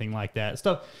 or anything like that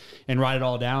stuff, and write it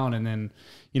all down. And then,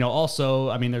 you know, also,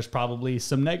 I mean, there's probably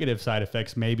some negative side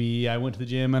effects. Maybe I went to the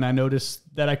gym and I noticed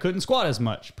that I couldn't squat as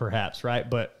much, perhaps, right?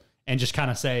 And just kind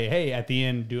of say, hey, at the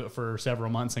end, do it for several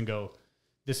months and go,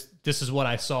 this is what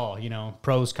I saw, you know,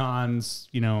 pros, cons,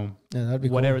 you know, that'd be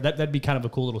whatever. Cool. That'd be kind of a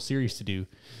cool little series to do.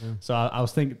 Yeah. So I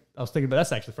was thinking, but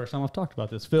that's actually the first time I've talked about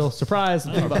this. Phil, surprise!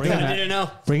 I didn't know.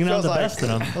 Bringing out the best in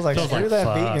them. I was like, screw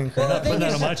that vegan crap. Put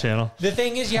that on my channel. The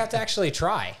thing is, you have to actually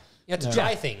try. You have to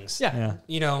try things. Yeah.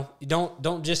 You know,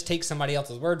 don't just take somebody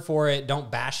else's word for it.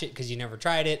 Don't bash it because you never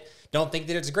tried it. Don't think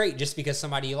that it's great just because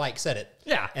somebody you like said it.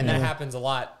 Yeah. And that happens a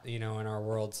lot, you know, in our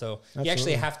world. So you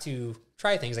actually have to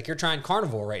try things. Like you're trying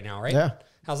carnivore right now, right? Yeah.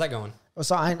 How's that going?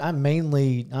 So I'm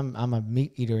mainly I'm a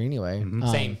meat eater anyway.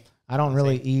 Same. I don't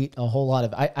really eat a whole lot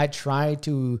of. I try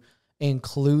to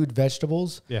include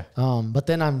vegetables. Yeah. But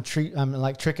then I'm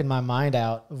like tricking my mind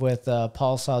out with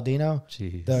Paul Saldino.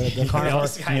 Jeez. The carnivore.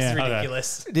 This guy's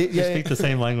ridiculous. You speak the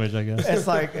same language, I guess. It's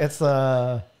like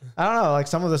I don't know, like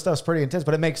some of the stuff's pretty intense,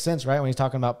 but it makes sense, right? When he's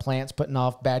talking about plants putting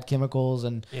off bad chemicals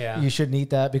and you shouldn't eat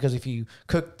that because if you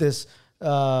cook this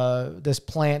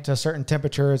plant to a certain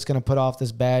temperature, it's going to put off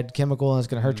this bad chemical and it's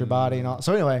going to hurt your body and all.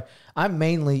 So anyway, I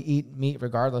mainly eat meat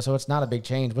regardless, so it's not a big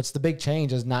change. What's the big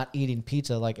change is not eating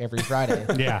pizza like every Friday.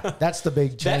 Yeah. That's the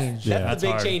big change. That's the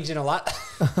big hard. change in a lot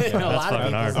of people's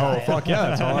hard. diet. Fuck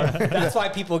yeah, that's hard. That's why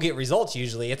people get results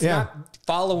usually. It's not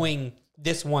following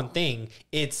this one thing.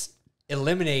 It's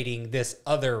eliminating this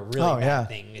other really bad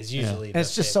thing is usually And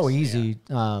it's just so easy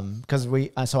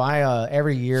because I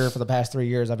every year for the past 3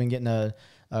 years I've been getting a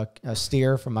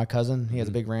steer from my cousin. He has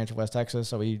a big ranch in West Texas,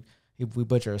 so we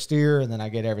butcher a steer and then I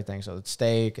get everything. So it's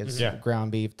steak, it's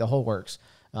ground beef, the whole works.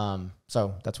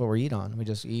 So that's what we eat on. We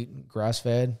just eat grass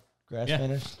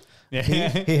finished. Yeah.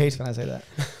 He hates when I say that.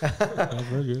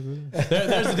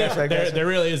 There's a difference. There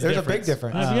really is. There's a big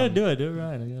difference. If you gotta do it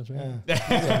right, I guess.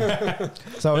 Right?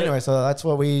 So anyway, so that's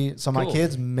what my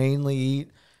kids mainly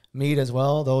eat meat as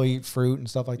well. They'll eat fruit and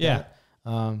stuff like that.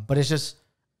 But it's just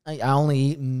I only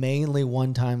eat mainly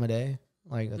one time a day.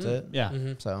 Like that's it.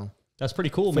 Yeah. So That's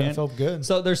pretty cool, man. Felt good.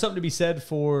 So there's something to be said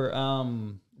for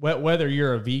whether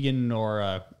you're a vegan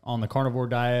or on the carnivore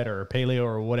diet or paleo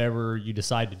or whatever you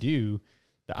decide to do.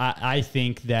 I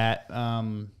think that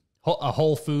a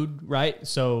whole food, right?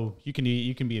 So you can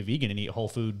be a vegan and eat whole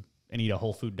food and eat a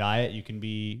whole food diet. You can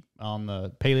be on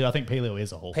the paleo. I think paleo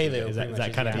is a whole food. Is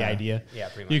that kind of the idea? Yeah,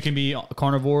 pretty much. You can be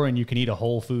carnivore and you can eat a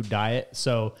whole food diet.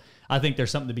 So I think there's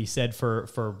something to be said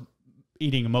for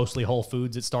eating mostly whole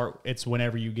foods. It's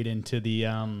whenever you get into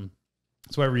the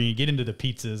it's whenever you get into the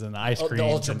pizzas and the ice cream. The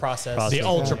ultra processed. The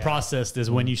ultra processed is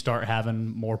when you start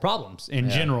having more problems in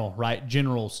general, right?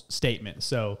 General statement.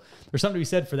 So there's something to be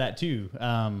said for that too.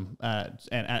 And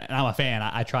I'm a fan.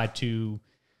 I try to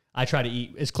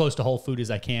eat as close to whole food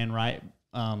as I can, right?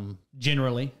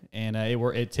 Generally, and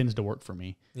it tends to work for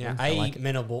me. Yeah, I eat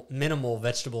minimal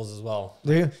vegetables as well.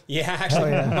 Do you? Yeah,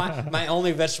 actually, my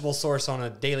only vegetable source on a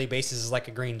daily basis is like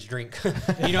a greens drink.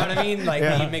 You know what I mean? Like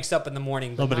you mix up in the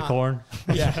morning. A little bit of corn.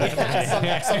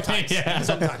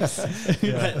 Sometimes.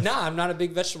 But no, I'm not a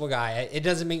big vegetable guy. It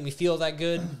doesn't make me feel that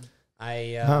good.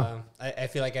 I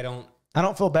feel like I don't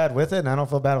feel bad with it, and I don't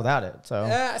feel bad without it. So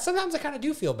sometimes I kind of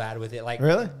do feel bad with it. Like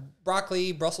really,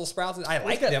 broccoli, Brussels sprouts. I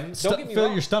like them. Don't get me fill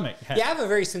wrong. your stomach. Yeah, I have a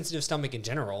very sensitive stomach in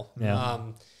general. Yeah.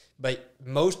 But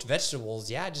most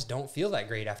vegetables, I just don't feel that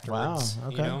great afterwards. Wow,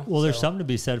 okay. You know? Well, there's something to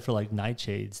be said for like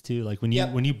nightshades too. Like when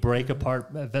you break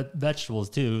apart vegetables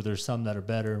too, there's some that are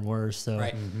better and worse. So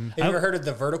right. Have you ever heard of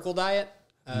the vertical diet?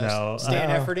 No.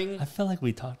 Stan Efferding. I feel like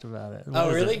we talked about it.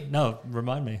 Oh, really? No,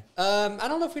 remind me. I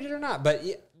don't know if we did or not, but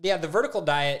yeah, the vertical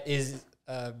diet is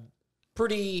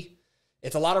pretty.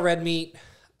 It's a lot of red meat.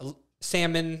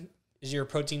 Salmon is your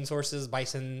protein sources.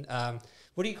 Bison.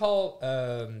 What do you call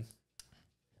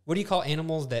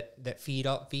animals that eat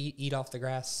off the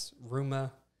grass? Ruma.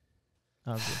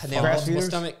 And they have multiple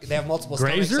stomach. They have multiple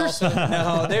Grazers? stomachs also.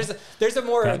 No, there's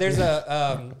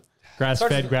a Grass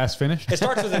fed, grass finished. It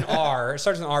starts with an R.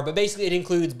 But basically it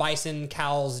includes bison,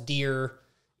 cows, deer,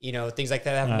 things like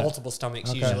that. They have multiple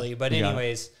stomachs usually. But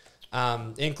anyways,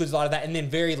 it includes a lot of that, and then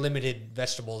very limited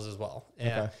vegetables as well.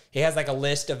 Okay. He has like a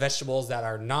list of vegetables that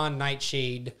are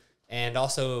non-nightshade and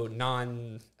also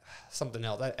something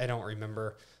else. I don't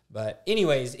remember. But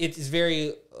anyways, it's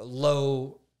very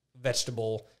low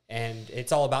vegetable, and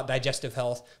it's all about digestive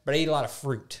health. But I eat a lot of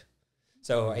fruit.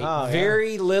 So I eat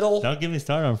very little. Don't get me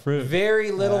started on fruit.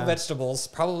 Very little vegetables.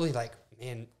 Probably to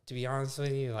be honest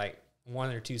with you, like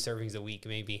 1 or 2 servings a week,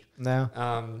 maybe. No.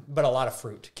 But a lot of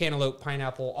fruit. Cantaloupe,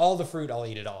 pineapple, all the fruit, I'll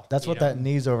eat it all. That's what that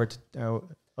knees over toes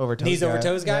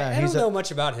guy. I don't know much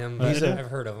about him, but I've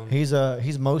heard of him.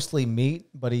 He's mostly meat,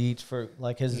 but he eats fruit.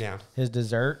 Like his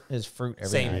dessert is fruit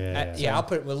every night. I'll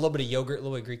put it with a little bit of yogurt, a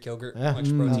little bit of Greek yogurt,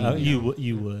 much protein. You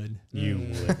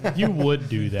would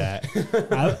do that.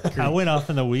 I went off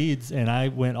in the weeds and I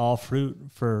went all fruit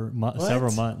for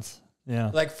several months. Yeah.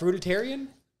 Like fruitarian?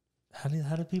 how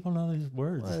do people know these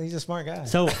words? Well, he's a smart guy.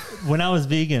 So when I was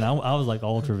vegan, I was like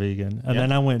ultra vegan, and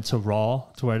then I went to raw,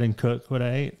 to where I didn't cook what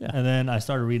I ate, and then I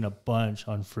started reading a bunch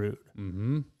on fruit,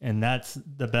 and that's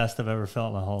the best I've ever felt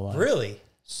in my whole life. Really?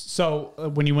 So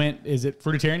when you went, is it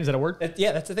fruitarian? Is that a word?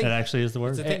 Yeah, that's the thing. That actually is the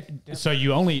word. That's the thing. Yeah. So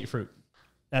you only eat fruit?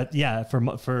 Yeah,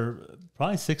 for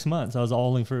probably 6 months, I was all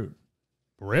only fruit.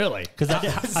 Really? Because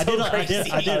I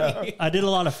did a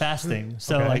lot of fasting.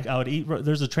 So like I would eat.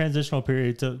 There's a transitional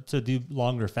period to do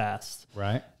longer fasts,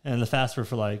 Right. and the fasts were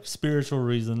for like spiritual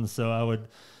reasons. So I would.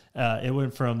 It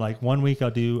went from like 1 week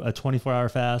I'll do a 24-hour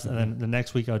fast, and then the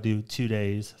next week I'll do 2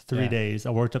 days, 3 days. I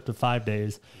worked up to 5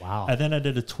 days. Wow. And then I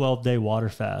did a 12-day water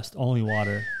fast, only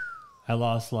water. I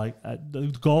lost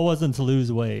the goal wasn't to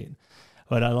lose weight,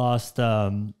 but I lost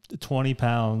 20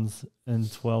 pounds in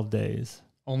 12 days.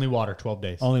 Only water, 12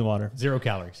 days. Only water. 0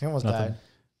 calories. He almost Nothing. died.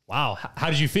 Wow. How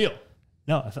did you feel?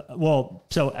 No, well,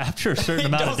 so after a certain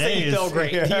amount Don't of say you days, feel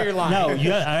great. You're lying.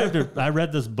 no, I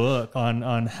read this book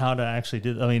on how to actually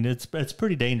do. I mean, it's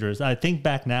pretty dangerous. I think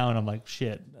back now and I'm like,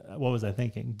 shit, what was I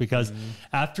thinking? Because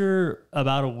after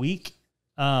about a week,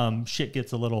 shit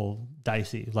gets a little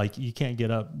dicey. Like you can't get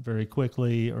up very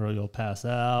quickly or you'll pass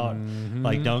out.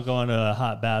 Like don't go into a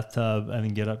hot bathtub and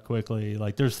then get up quickly.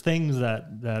 Like there's things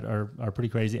that are pretty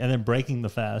crazy. And then breaking the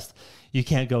fast, you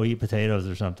can't go eat potatoes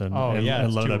or something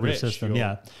and load up your system.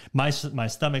 Yeah. My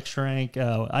stomach shrank.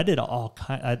 I did all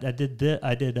kind. I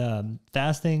did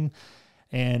fasting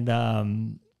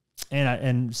and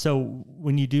so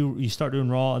when you start doing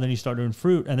raw and then you start doing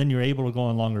fruit and then you're able to go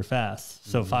on longer fasts.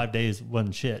 So 5 days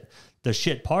wasn't shit. The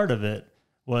shit part of it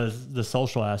was the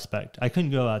social aspect. I couldn't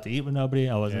go out to eat with nobody.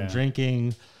 I wasn't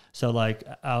drinking. So like,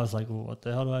 I was like, well, what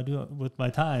the hell do I do with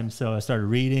my time? So I started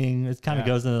reading. It kind of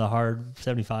goes into the hard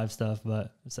 75 stuff,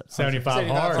 but 75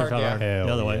 hard. 75 hard. Hell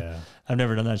The other way. I've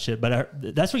never done that shit, but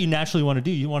that's what you naturally want to do.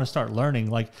 You want to start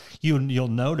learning. Like you'll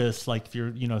notice, like if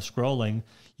you're scrolling,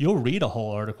 you'll read a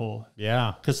whole article.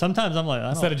 Yeah. Because sometimes I'm like,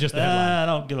 Instead of just the headline. I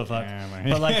don't give a fuck. Yeah,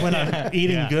 but like when I'm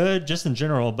eating good, just in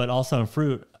general, but also in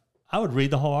fruit, I would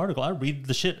read the whole article. I'd read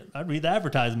the shit. I'd read the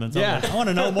advertisements. Yeah. Like, I want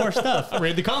to know more stuff.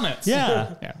 Read the comments.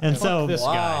 Yeah. And so this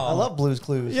guy. I love Blue's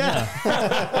Clues. Yeah.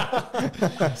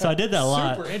 So I did that a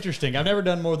lot. Super interesting. I've never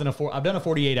done more than I've done a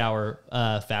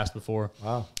 48-hour fast before.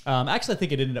 Wow. Actually, I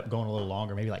think it ended up going a little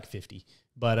longer, maybe like 50,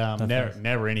 but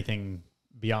never anything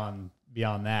beyond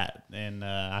that. And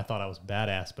I thought I was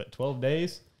badass, but 12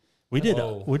 days. We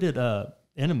did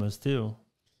enemas too.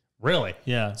 Really?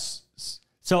 Yeah.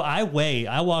 So I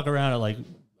walk around at like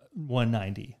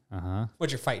 190.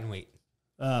 What's your fighting weight?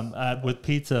 With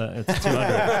pizza, it's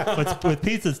 200. with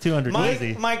pizza, it's 200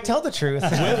 easy. Mike, tell the truth.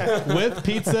 with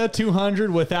pizza,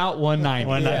 200. Without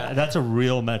 190. That's a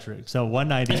real metric. So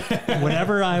 190.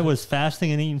 Whenever I was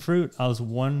fasting and eating fruit, I was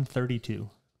 132.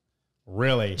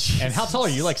 Really? And how tall are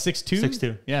you? Like 6'2"?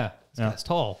 6'2". Yeah. That's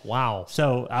tall. Wow.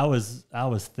 So I was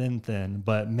thin,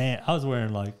 but man, I was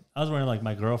wearing like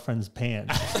my girlfriend's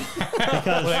pants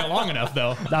because they long enough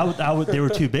though. They were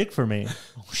too big for me,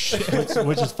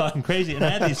 which is fucking crazy. And I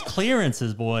had these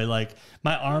clearances, boy. Like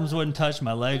my arms wouldn't touch,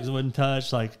 my legs wouldn't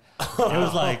touch. Like it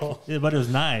was like, but it was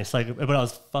nice. Like, but I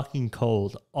was fucking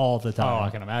cold all the time. Oh,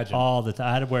 I can imagine. All the time.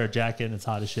 I had to wear a jacket, and it's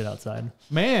hot as shit outside.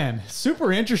 Man,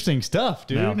 super interesting stuff,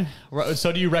 dude. Yeah.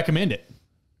 So, do you recommend it?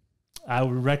 I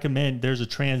would recommend. There's a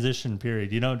transition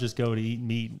period. You don't just go to eat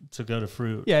meat to go to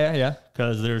fruit. Yeah.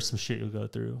 Because there's some shit you'll go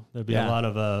through. There'll be a lot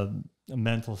of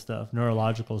mental stuff,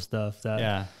 neurological stuff.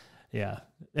 Yeah.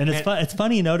 And it's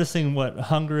funny noticing what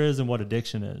hunger is and what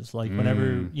addiction is. Like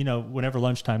whenever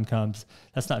lunchtime comes,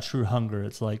 that's not true hunger.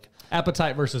 It's like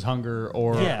appetite versus hunger,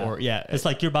 or It's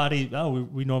like your body. Oh,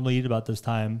 we normally eat about this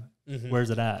time. Mm-hmm. Where's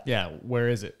it at? Yeah, where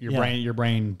is it? Your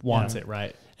brain wants it,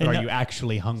 right? And are you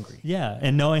actually hungry? Yeah,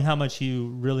 and knowing how much you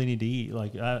really need to eat.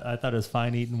 Like I thought it was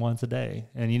fine eating once a day,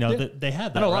 and they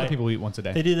have that. I know a lot of people eat once a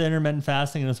day. They do the intermittent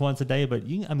fasting, and it's once a day. But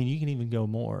you can even go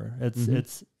more.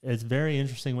 It's very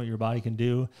interesting what your body can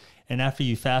do. And after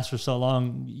you fast for so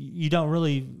long, you don't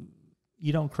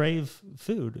crave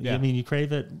food. Yeah. I mean, you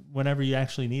crave it whenever you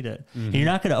actually need it. Mm-hmm. And you're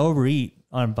not going to overeat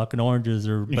on fucking oranges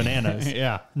or bananas.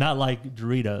 Yeah. Not like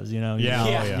Doritos,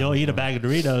 Yeah. You'll eat a bag of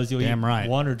Doritos. You'll eat right.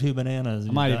 1 or 2 bananas.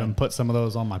 I might even put some of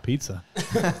those on my pizza.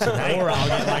 Or I'll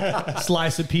get like a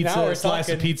slice of pizza,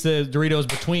 Doritos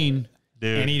between.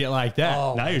 Dude. And eat it like that.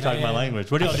 Oh, now you're talking my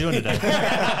language. What are y'all doing today?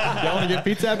 Y'all want to get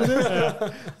pizza after this?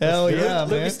 Hell yeah, man.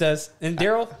 Lucas does. And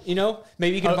Darryl,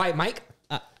 maybe you can invite Mike.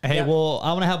 Hey, well,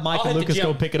 I'm gonna have Mike I'll and hit the Lucas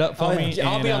go gym. pick it up for me.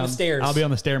 I'll be on the stairs. I'll be on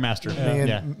the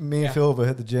Stairmaster. Me and Phil will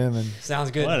hit the gym and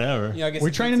Sounds good. Whatever. Yeah, I guess We're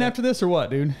training after this or what,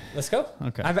 dude? Let's go.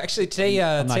 Okay. I've actually today's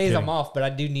kidding. I'm off, but I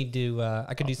do need to.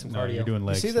 I could do some No, cardio. you're doing you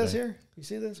legs. see this today. here? You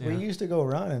see this? We used to go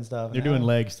run and stuff. You're now- doing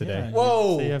legs today. Yeah,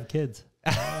 Whoa. So you have kids.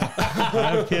 I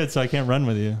have kids, so I can't run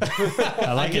with you.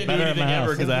 I like it better at my house.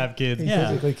 because I have kids. Yeah,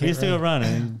 physically we can't used to go run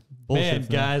and Man, bullshit.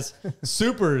 guys,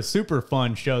 super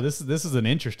fun show. This is an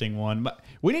interesting one. But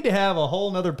we need to have a whole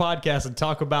nother podcast and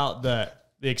talk about the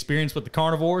experience with the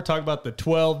carnivore. Talk about the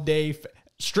 12-day,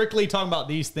 strictly talking about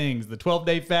these things: the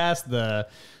 12-day fast, the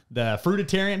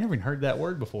fruitarian. I've never even heard that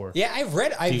word before. Yeah, I've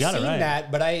seen got it right.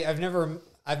 that, but I've never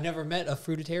met a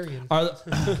fruitarian.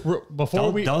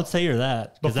 Don't say you're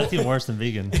that, because that's even worse than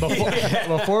vegan.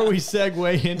 Before we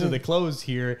segue into the close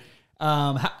here,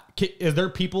 is there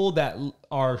people that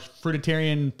are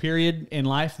fruitarian period in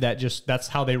life that's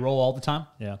how they roll all the time?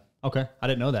 Yeah. Okay, I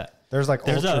didn't know that. There's like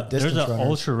There's ultra a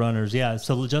ultra runners, yeah.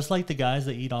 So just like the guys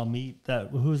that eat all meat,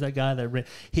 who's that guy that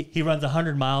he runs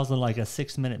 100 miles in like a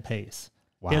 6-minute pace.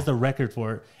 Wow. He has the record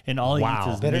for it, and all he eats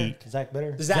is Bitter. meat. Zach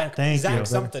Bitter. Zach thank you.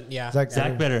 something. Yeah.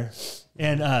 Zach Bitter.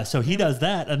 And so he does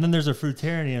that. And then there's a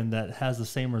fruitarian that has the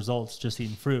same results just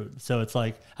eating fruit. So it's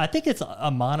like, I think it's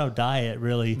a mono diet,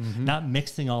 really, not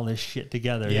mixing all this shit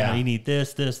together. Yeah. You know, you need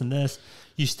this, this, and this.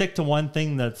 You stick to one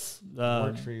thing that's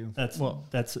Works for you.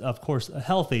 That's of course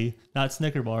healthy, not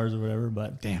Snicker bars or whatever.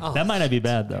 But Damn. that might not be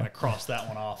bad though. I'm gonna cross that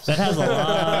one off. That has a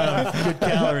lot of good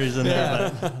calories in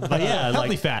there. But yeah, Healthy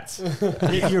like fats.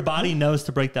 your body knows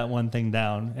to break that one thing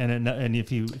down, and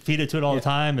if you feed it to it all the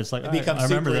time, it's like, It all right, becomes I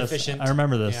remember super this. efficient. I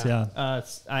remember this. Yeah.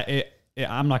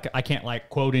 Yeah. I can't like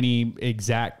quote any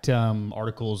exact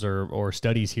articles or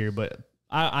studies here, but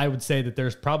I would say that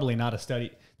there's probably not a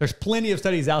study. There's plenty of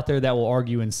studies out there that will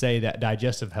argue and say that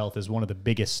digestive health is one of the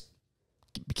biggest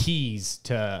keys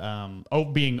to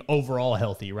being overall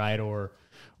healthy, right? Or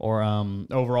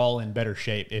overall in better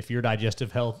shape. If your digestive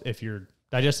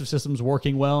system's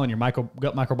working well and your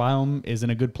gut microbiome is in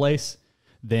a good place,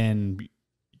 then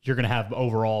you're going to have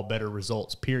overall better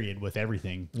results, period, with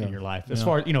everything in your life as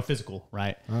far as, physical,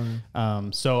 right?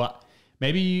 So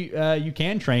maybe you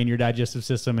can train your digestive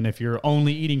system. And if you're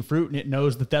only eating fruit and it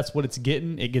knows that that's what it's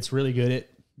getting, it gets really good at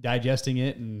digesting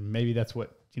it. And maybe that's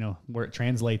what, where it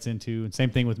translates into. And same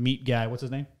thing with meat guy. What's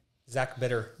his name? Zach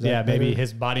Bitter. Maybe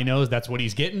his body knows that's what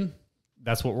he's getting.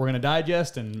 That's what we're going to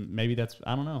digest. And maybe that's,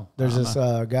 I don't know. There's this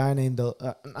guy named,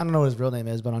 I don't know what his real name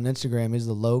is, but on Instagram, he's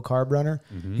the low carb runner.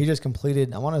 He just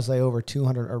completed, I want to say over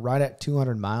 200 or right at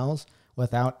 200 miles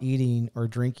without eating or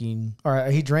drinking, or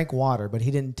he drank water, but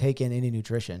he didn't take in any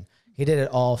nutrition. He did it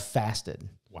all fasted.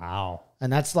 Wow.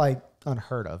 And that's like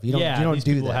unheard of. You don't these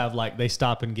do people that. have like, they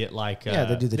stop and get like,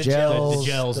 They do the gels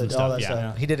gels and all stuff. that Yeah.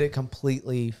 stuff. He did it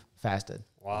completely fasted.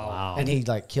 Wow. And he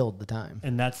like killed the time.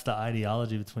 And that's the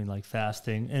ideology between like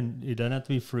fasting, and it doesn't have to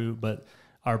be fruit, but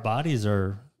our bodies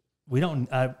we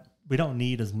don't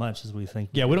need as much as we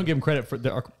think. Yeah, we don't give them credit for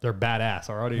they're badass.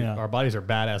 Our bodies are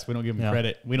badass. We don't give them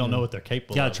credit. We don't know what they're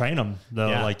capable You of. gotta train them though.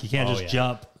 Yeah. Like you can't just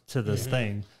jump to this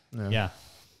thing. Yeah.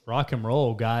 Rock and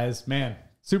roll, guys. Man,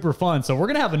 super fun. So we're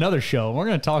gonna have another show. We're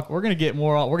gonna get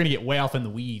way off in the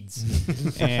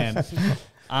weeds. And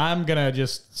I'm gonna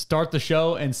just start the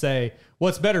show and say,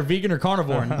 what's better, vegan or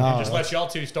carnivore? And just let y'all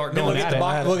two start Then going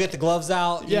we'll get the gloves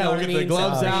out. Yeah, we'll get the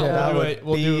gloves out. I We'll do would it.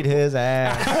 We'll beat his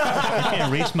ass. You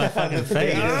can't reach my fucking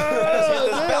face. Hit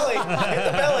the belly.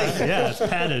 Yeah, it's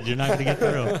padded. You're not gonna get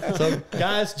through. So,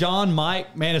 guys, Jon,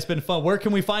 Mike, man, it's been fun. Where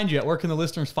can we find you at? Where can the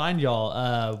listeners find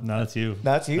y'all? No, that's you.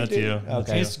 That's you, That's dude? you.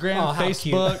 Okay. Instagram, Oh, how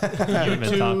Facebook, You've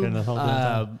been talking the whole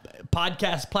YouTube, time.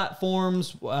 podcast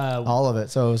platforms. All of it.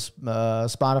 So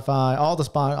Spotify, all the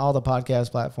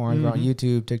podcast platforms. We're on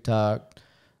YouTube, TikTok,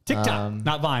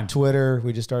 not Vine. Twitter.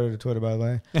 We just started a Twitter, by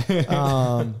the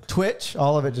way. Twitch.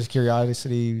 All of it. Just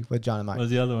Curiosity with Jon and Mike. What was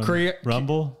the other one?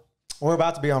 Rumble. We're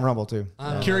about to be on Rumble too.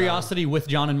 Curiosity with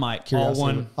Jon and Mike.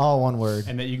 Curiosity. All one word.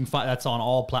 And that you can find that's on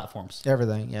all platforms.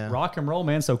 Everything. Yeah. Rock and roll,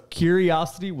 man. So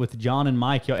Curiosity with Jon and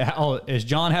Mike. Oh, is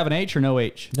Jon have an H or no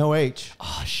H? No H.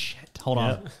 Oh shit. Hold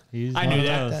on. He's I one knew of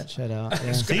that. those. That shit out.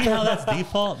 Yeah. See how that's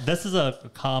default? This is a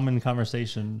common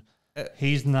conversation.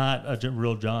 He's not a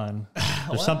real John.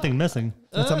 There's something missing.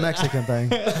 It's a Mexican thing.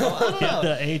 Get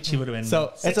the H, he would have been.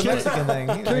 So It's a Mexican thing.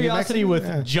 You know, Curiosity you with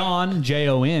Mexican? Jon,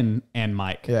 Jon, and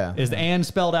Mike. Yeah. Is the and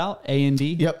spelled out?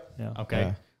 A-N-D? Yep. Yeah. Okay.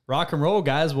 Yeah. Rock and roll,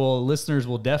 guys. Well, listeners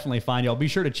will definitely find y'all. Be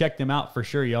sure to check them out for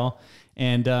sure, y'all.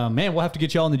 And man, we'll have to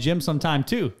get y'all in the gym sometime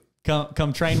too.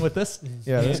 come train with us.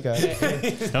 Yeah, this guy.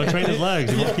 Don't train his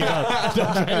legs. He won't keep up.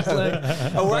 Don't train his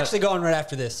leg. Oh, we're actually going right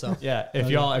after this. So Yeah, if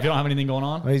you don't have anything going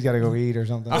on, Well, he's got to go eat or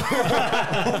something.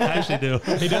 I actually do.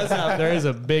 he does have. There is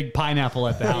a big pineapple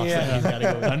at the house that he's got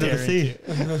to go Under the tear seat.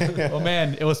 into. Well,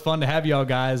 man, it was fun to have y'all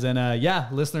guys, and yeah,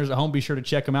 listeners at home, be sure to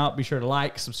check them out. Be sure to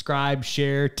like, subscribe,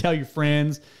 share, tell your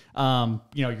friends.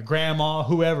 Your grandma,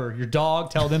 whoever, your dog,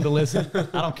 tell them to listen.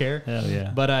 I don't care. Hell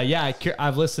yeah. But yeah,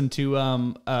 I've listened to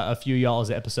a few of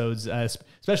y'all's episodes,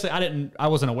 especially I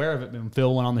wasn't aware of it when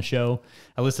Phil went on the show.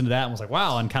 I listened to that and was like,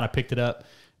 wow, and kind of picked it up.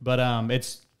 But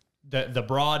it's the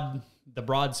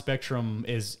broad spectrum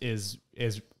is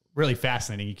really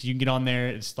fascinating. You can get on there.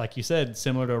 It's like you said,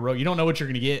 similar to a road. You don't know what you're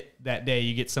going to get that day.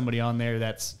 You get somebody on there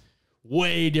that's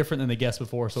way different than the guest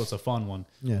before, so it's a fun one.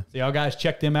 Yeah. So y'all guys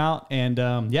check them out, and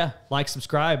yeah, like,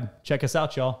 subscribe, check us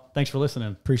out, y'all. Thanks for listening.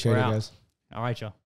 Appreciate We're it, out. guys. All right, y'all.